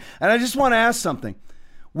happy. And I just want to ask something.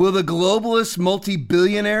 Will the globalist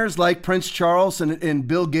multi-billionaires like Prince Charles and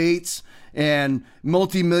Bill Gates and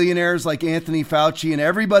multi-millionaires like Anthony Fauci and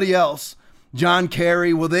everybody else, John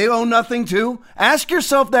Kerry, will they own nothing too? Ask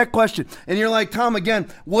yourself that question. And you're like, Tom, again,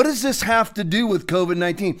 what does this have to do with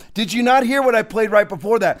COVID-19? Did you not hear what I played right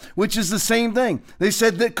before that, which is the same thing? They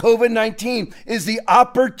said that COVID-19 is the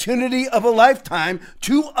opportunity of a lifetime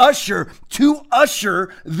to usher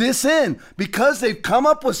this in, because they've come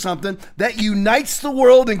up with something that unites the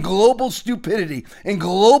world in global stupidity and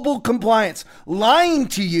global compliance, lying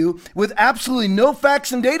to you with absolutely no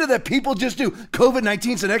facts and data that people just do.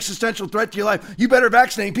 COVID-19 is an existential threat to your life. You better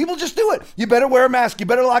vaccinate. People just do it. You better wear a mask. You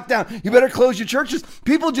better lock down. You better close your churches.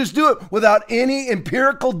 People just do it without any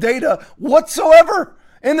empirical data whatsoever.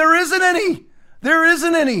 And there isn't any. There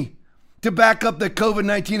isn't any to back up that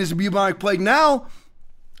COVID-19 is a bubonic plague. Now,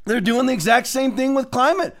 they're doing the exact same thing with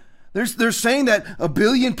climate. They're saying that 1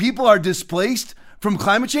 billion people are displaced from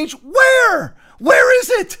climate change. Where? Where is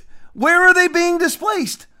it? Where are they being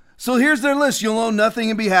displaced? So here's their list. You'll own nothing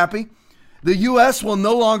and be happy. The U.S. will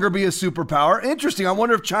no longer be a superpower. Interesting. I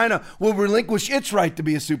wonder if China will relinquish its right to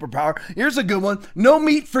be a superpower. Here's a good one. No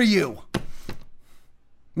meat for you.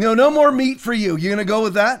 No more meat for you. You going to go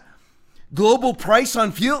with that? Global price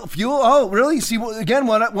on fuel. Oh, really? See, again,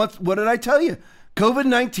 what did I tell you?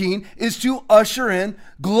 COVID-19 is to usher in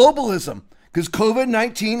globalism, because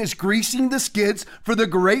COVID-19 is greasing the skids for the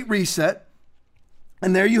Great Reset.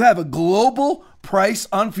 And there you have a global price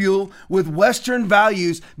on fuel with Western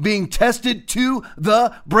values being tested to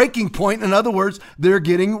the breaking point. In other words, they're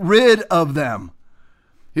getting rid of them.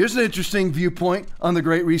 Here's an interesting viewpoint on the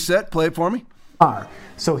Great Reset. Play it for me.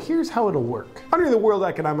 So here's how it'll work. Under the World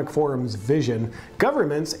Economic Forum's vision,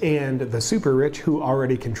 governments and the super rich who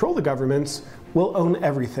already control the governments will own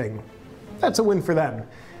everything. That's a win for them.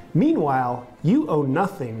 Meanwhile, you own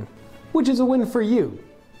nothing, which is a win for you,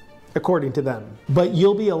 according to them. But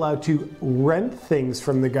you'll be allowed to rent things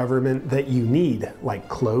from the government that you need, like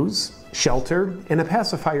clothes, shelter, and a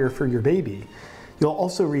pacifier for your baby. You'll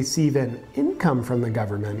also receive an income from the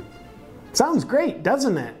government. Sounds great,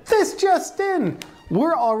 doesn't it? This just in!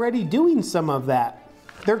 We're already doing some of that.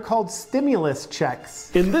 They're called stimulus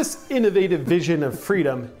checks. In this innovative vision of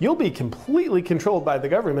freedom, you'll be completely controlled by the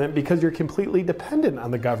government because you're completely dependent on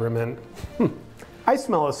the government. I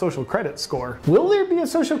smell a social credit score. Will there be a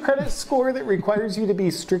social credit score that requires you to be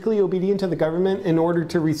strictly obedient to the government in order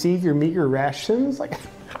to receive your meager rations? Like,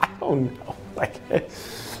 I don't know.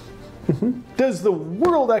 Does the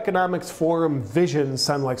World Economic Forum vision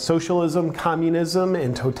sound like socialism, communism,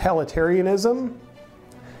 and totalitarianism?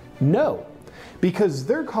 No, because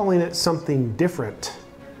they're calling it something different.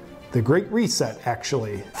 The Great Reset,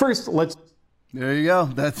 actually. First, let's... There you go.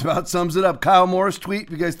 That about sums it up. Kyle Morris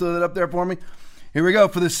tweet. You guys throw that up there for me? Here we go.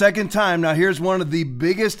 For the second time. Now, here's one of the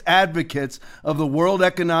biggest advocates of the World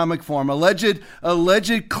Economic Forum.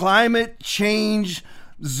 Alleged climate change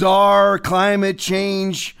czar, climate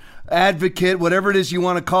change advocate, whatever it is you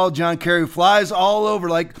want to call John Kerry, flies all over,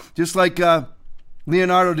 just like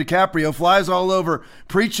Leonardo DiCaprio, flies all over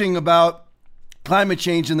preaching about climate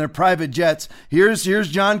change in their private jets. Here's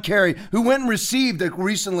John Kerry, who went and received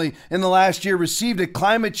recently in the last year, received a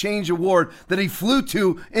climate change award that he flew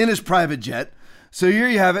to in his private jet. So here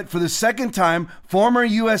you have it. For the second time, former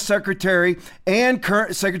U.S. Secretary and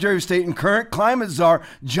current Secretary of State and current climate czar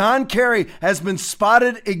John Kerry has been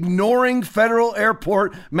spotted ignoring federal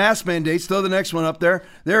airport mask mandates. Throw the next one up there.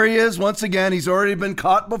 There he is once again. He's already been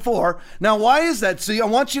caught before. Now, why is that? See, I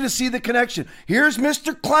want you to see the connection. Here's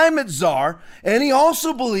Mr. Climate Czar, and he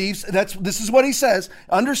also believes, this is what he says,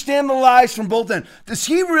 understand the lies from both ends. Does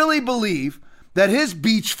he really believe that his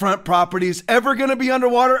beachfront property is ever going to be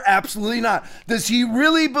underwater? Absolutely not. Does he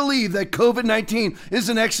really believe that COVID-19 is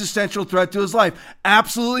an existential threat to his life?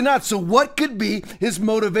 Absolutely not. So what could be his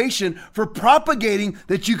motivation for propagating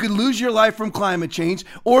that you could lose your life from climate change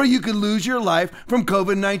or you could lose your life from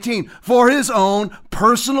COVID-19 for his own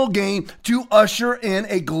personal gain to usher in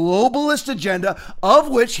a globalist agenda of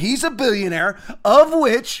which he's a billionaire, of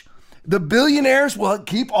which the billionaires will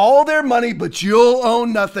keep all their money, but you'll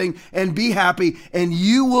own nothing and be happy, and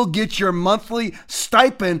you will get your monthly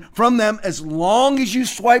stipend from them as long as you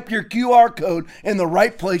swipe your QR code in the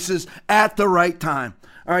right places at the right time.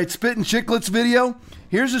 All right, Spit and Chicklets video.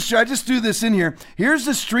 I just threw this in here. Here's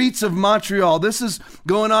the streets of Montreal. This is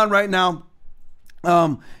going on right now.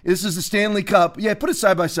 This is the Stanley Cup. Yeah, put it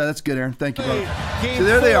side by side. That's good, Aaron. Thank you, brother. So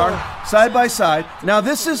there they are, side by side. Now,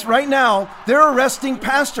 this is right now, they're arresting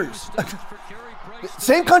pastors.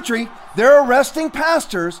 Same country, they're arresting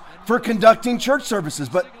pastors for conducting church services,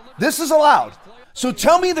 but this is allowed. So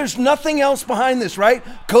tell me there's nothing else behind this, right?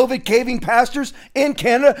 COVID caving pastors in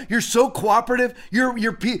Canada. You're so cooperative.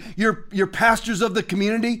 You're pastors of the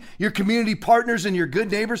community, your community partners and your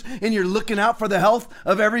good neighbors, and you're looking out for the health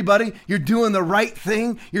of everybody. You're doing the right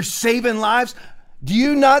thing. You're saving lives. Do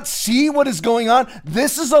you not see what is going on?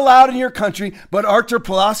 This is allowed in your country, but Arthur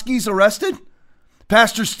Pulaski's arrested.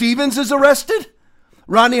 Pastor Stevens is arrested.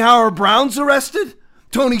 Rodney Howard-Brown's arrested.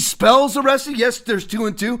 Tony Spell's arrested. Yes, there's 2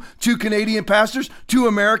 and 2, 2 Canadian pastors, 2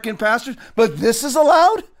 American pastors, but this is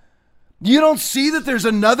allowed? You don't see that there's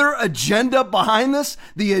another agenda behind this?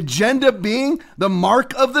 The agenda being the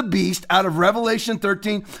mark of the beast out of Revelation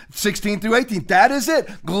 13, 16 through 18. That is it.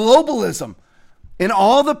 Globalism. And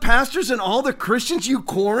all the pastors and all the Christians, you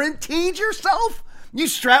quarantined yourself? You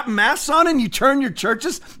strap masks on and you turn your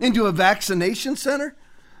churches into a vaccination center?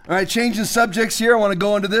 All right, changing subjects here. I want to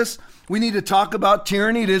go into this. We need to talk about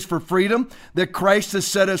tyranny. It is for freedom that Christ has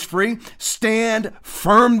set us free. Stand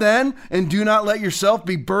firm then, and do not let yourself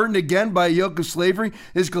be burdened again by a yoke of slavery.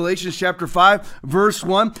 This is Galatians chapter 5, verse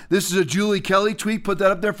 1. This is a Julie Kelly tweet. Put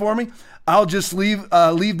that up there for me. I'll just leave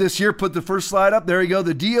this here. Put the first slide up. There you go.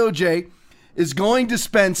 The DOJ is going to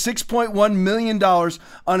spend $6.1 million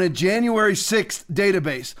on a January 6th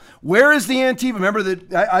database. Where is the Antifa? Remember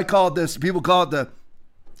that I call it this. People call it the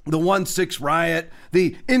 1-6 riot,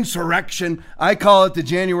 the insurrection. I call it the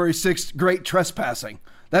January 6th great trespassing.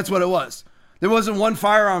 That's what it was. There wasn't one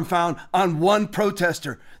firearm found on one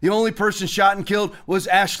protester. The only person shot and killed was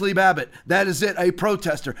Ashley Babbitt. That is it, a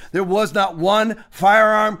protester. There was not one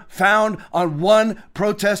firearm found on one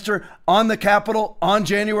protester on the Capitol on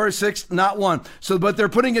January 6th, not one. So, but they're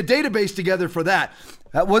putting a database together for that.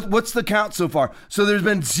 What's the count so far? So there's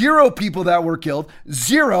been 0 people that were killed,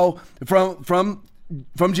 0 from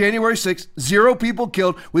January 6th, 0 people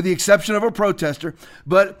killed with the exception of a protester.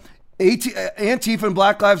 But Antifa and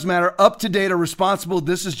Black Lives Matter up to date are responsible.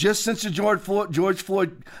 This is just since the George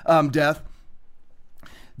Floyd death.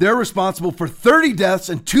 They're responsible for 30 deaths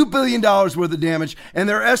and $2 billion worth of damage. And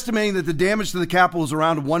they're estimating that the damage to the Capitol is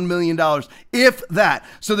around $1 million, if that.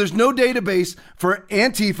 So there's no database for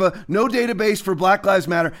Antifa, no database for Black Lives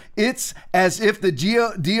Matter. It's as if the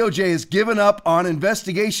DOJ has given up on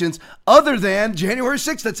investigations other than January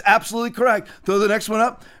 6th. That's absolutely correct. Throw the next one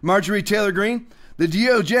up. Marjorie Taylor Greene. The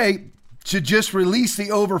DOJ should just release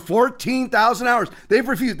the over 14,000 hours. They've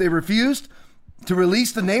refused. They refused to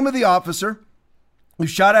release the name of the officer who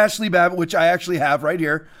shot Ashley Babbitt, which I actually have right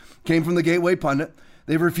here, came from the Gateway Pundit.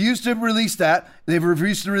 They've refused to release that. They've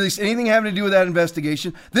refused to release anything having to do with that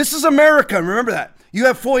investigation. This is America. Remember that. You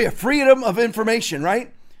have FOIA, freedom of information,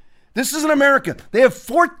 right? This isn't America. They have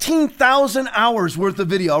 14,000 hours worth of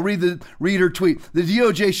video. I'll read her tweet. The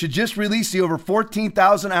DOJ should just release the over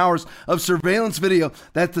 14,000 hours of surveillance video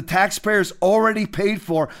that the taxpayers already paid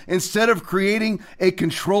for instead of creating a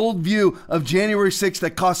controlled view of January 6th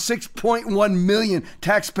that cost $6.1 million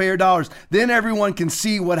taxpayer dollars. Then everyone can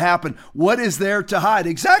see what happened. What is there to hide?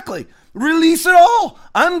 Exactly. Release it all.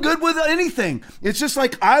 I'm good with anything. It's just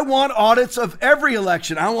like I want audits of every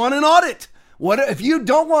election. I want an audit. What if you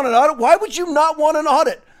don't want an audit? Why would you not want an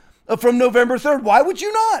audit from November 3rd? Why would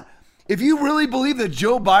you not? If you really believe that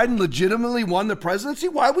Joe Biden legitimately won the presidency,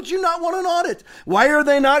 why would you not want an audit? Why are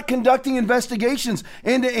they not conducting investigations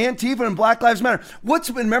into Antifa and Black Lives Matter?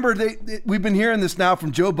 Remember, we've been hearing this now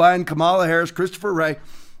from Joe Biden, Kamala Harris, Christopher Wray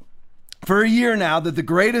for a year now, that the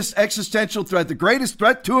greatest existential threat, the greatest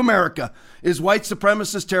threat to America is white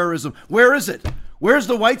supremacist terrorism. Where is it? Where's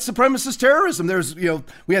the white supremacist terrorism?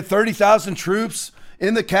 We had 30,000 troops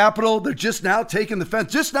in the Capitol. They're just now taking the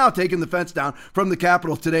fence down from the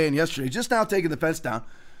Capitol today and yesterday. Just now taking the fence down.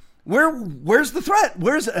 Where's the threat?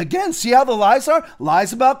 Where's it? Again, see how the lies are?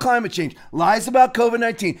 Lies about climate change, lies about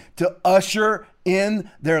COVID-19 to usher in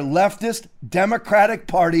their leftist Democratic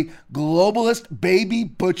Party globalist baby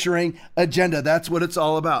butchering agenda. That's what it's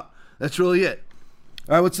all about. That's really it.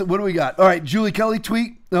 All right, what do we got? All right, Julie Kelly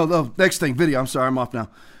tweet. No, next thing, video. I'm sorry, I'm off now.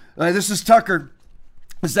 All right, this is Tucker.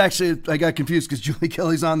 This is actually, I got confused because Julie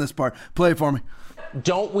Kelly's on this part. Play it for me.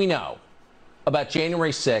 Don't we know about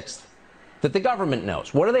January 6th that the government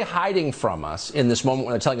knows? What are they hiding from us in this moment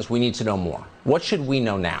when they're telling us we need to know more? What should we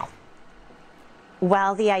know now?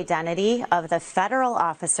 Well, the identity of the federal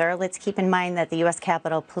officer. Let's keep in mind that the U.S.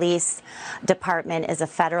 Capitol Police Department is a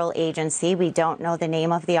federal agency. We don't know the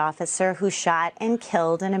name of the officer who shot and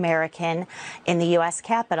killed an American in the U.S.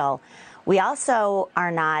 Capitol. We also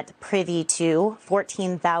are not privy to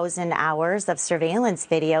 14,000 hours of surveillance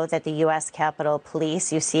video that the U.S. Capitol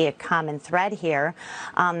Police, you see a common thread here,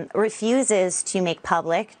 refuses to make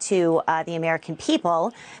public to the American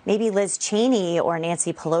people. Maybe Liz Cheney or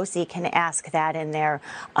Nancy Pelosi can ask that in their,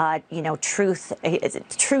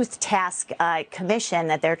 truth task commission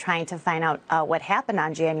that they're trying to find out what happened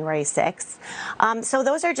on January 6th. So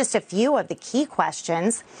those are just a few of the key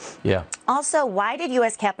questions. Yeah. Also, why did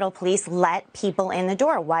U.S. Capitol Police let people in the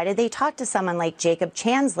door? Why did they talk to someone like Jacob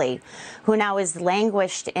Chansley, who now is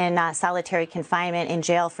languished in solitary confinement in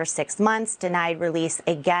jail for 6 months, denied release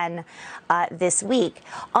again this week?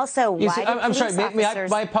 Also, why I'm sorry, may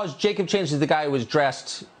I pause? Jacob Chansley is the guy who was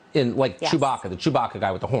dressed in Chewbacca, the Chewbacca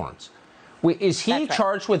guy with the horns. Wait, is he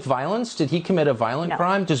charged with violence? Did he commit a violent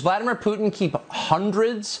crime? Does Vladimir Putin keep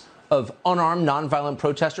hundreds of unarmed, nonviolent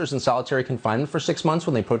protesters in solitary confinement for 6 months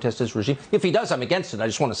when they protest his regime? If he does, I'm against it. I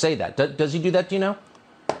just want to say that. Does he do that? Do you know?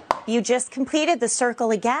 You just completed the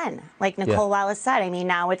circle again, like Nicole Wallace said. I mean,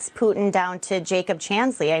 now it's Putin down to Jacob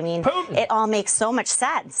Chansley. I mean, it all makes so much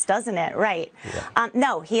sense, doesn't it? Right. Yeah.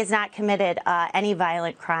 No, he has not committed any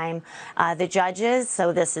violent crime. The judges,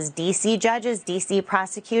 so this is D.C. judges, D.C.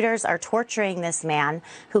 prosecutors, are torturing this man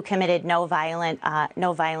who committed no violent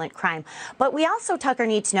crime. But we also, Tucker,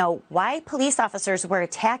 need to know why police officers were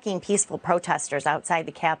attacking peaceful protesters outside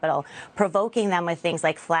the Capitol, provoking them with things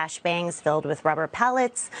like flashbangs filled with rubber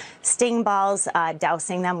pellets, sting balls,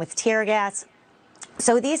 dousing them with tear gas.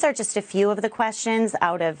 So these are just a few of the questions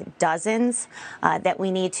out of dozens that we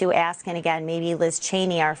need to ask. And again, maybe Liz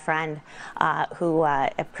Cheney, our friend who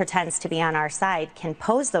pretends to be on our side, can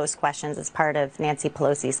pose those questions as part of Nancy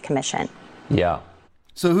Pelosi's commission. Yeah.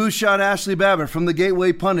 So who shot Ashley Babbitt? From the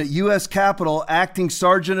Gateway Pundit, U.S. Capitol acting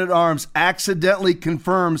Sergeant at Arms accidentally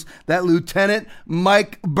confirms that Lieutenant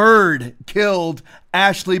Mike Byrd killed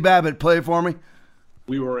Ashley Babbitt. Play it for me.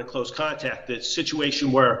 We were in close contact. The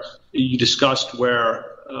situation where you discussed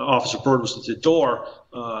where Officer Byrd was at the door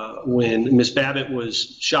when Miss Babbitt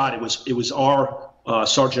was shot, it was our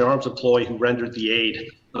Sergeant at Arms employee who rendered the aid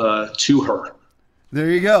to her. There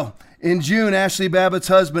you go. In June, Ashley Babbitt's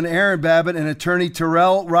husband, Aaron Babbitt, and attorney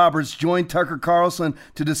Terrell Roberts joined Tucker Carlson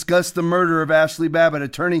to discuss the murder of Ashley Babbitt.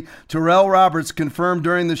 Attorney Terrell Roberts confirmed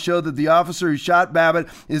during the show that the officer who shot Babbitt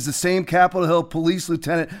is the same Capitol Hill Police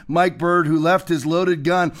Lieutenant Mike Byrd who left his loaded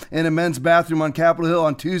gun in a men's bathroom on Capitol Hill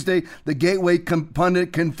on Tuesday. The Gateway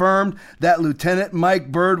Pundit confirmed that Lieutenant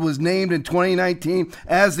Mike Byrd was named in 2019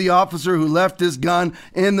 as the officer who left his gun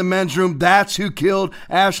in the men's room. That's who killed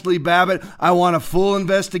Ashley Babbitt. I want a full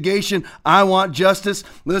investigation. I want justice.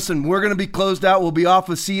 Listen, we're going to be closed out. We'll be off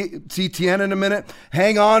of CTN in a minute.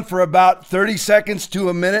 Hang on for about 30 seconds to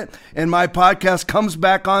a minute, and my podcast comes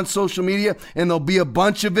back on social media, and there'll be a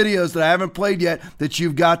bunch of videos that I haven't played yet that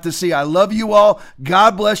you've got to see. I love you all.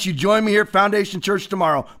 God bless you. Join me here at Foundation Church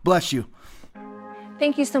tomorrow. Bless you.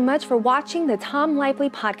 Thank you so much for watching the Tom Lively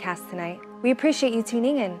podcast tonight. We appreciate you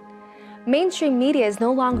tuning in. Mainstream media is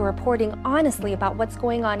no longer reporting honestly about what's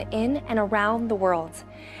going on in and around the world.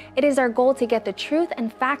 It is our goal to get the truth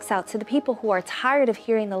and facts out to the people who are tired of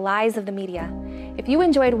hearing the lies of the media. If you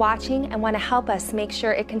enjoyed watching and want to help us make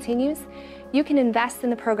sure it continues, you can invest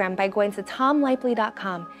in the program by going to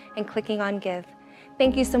tomlively.com and clicking on Give.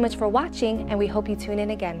 Thank you so much for watching, and we hope you tune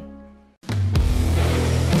in again.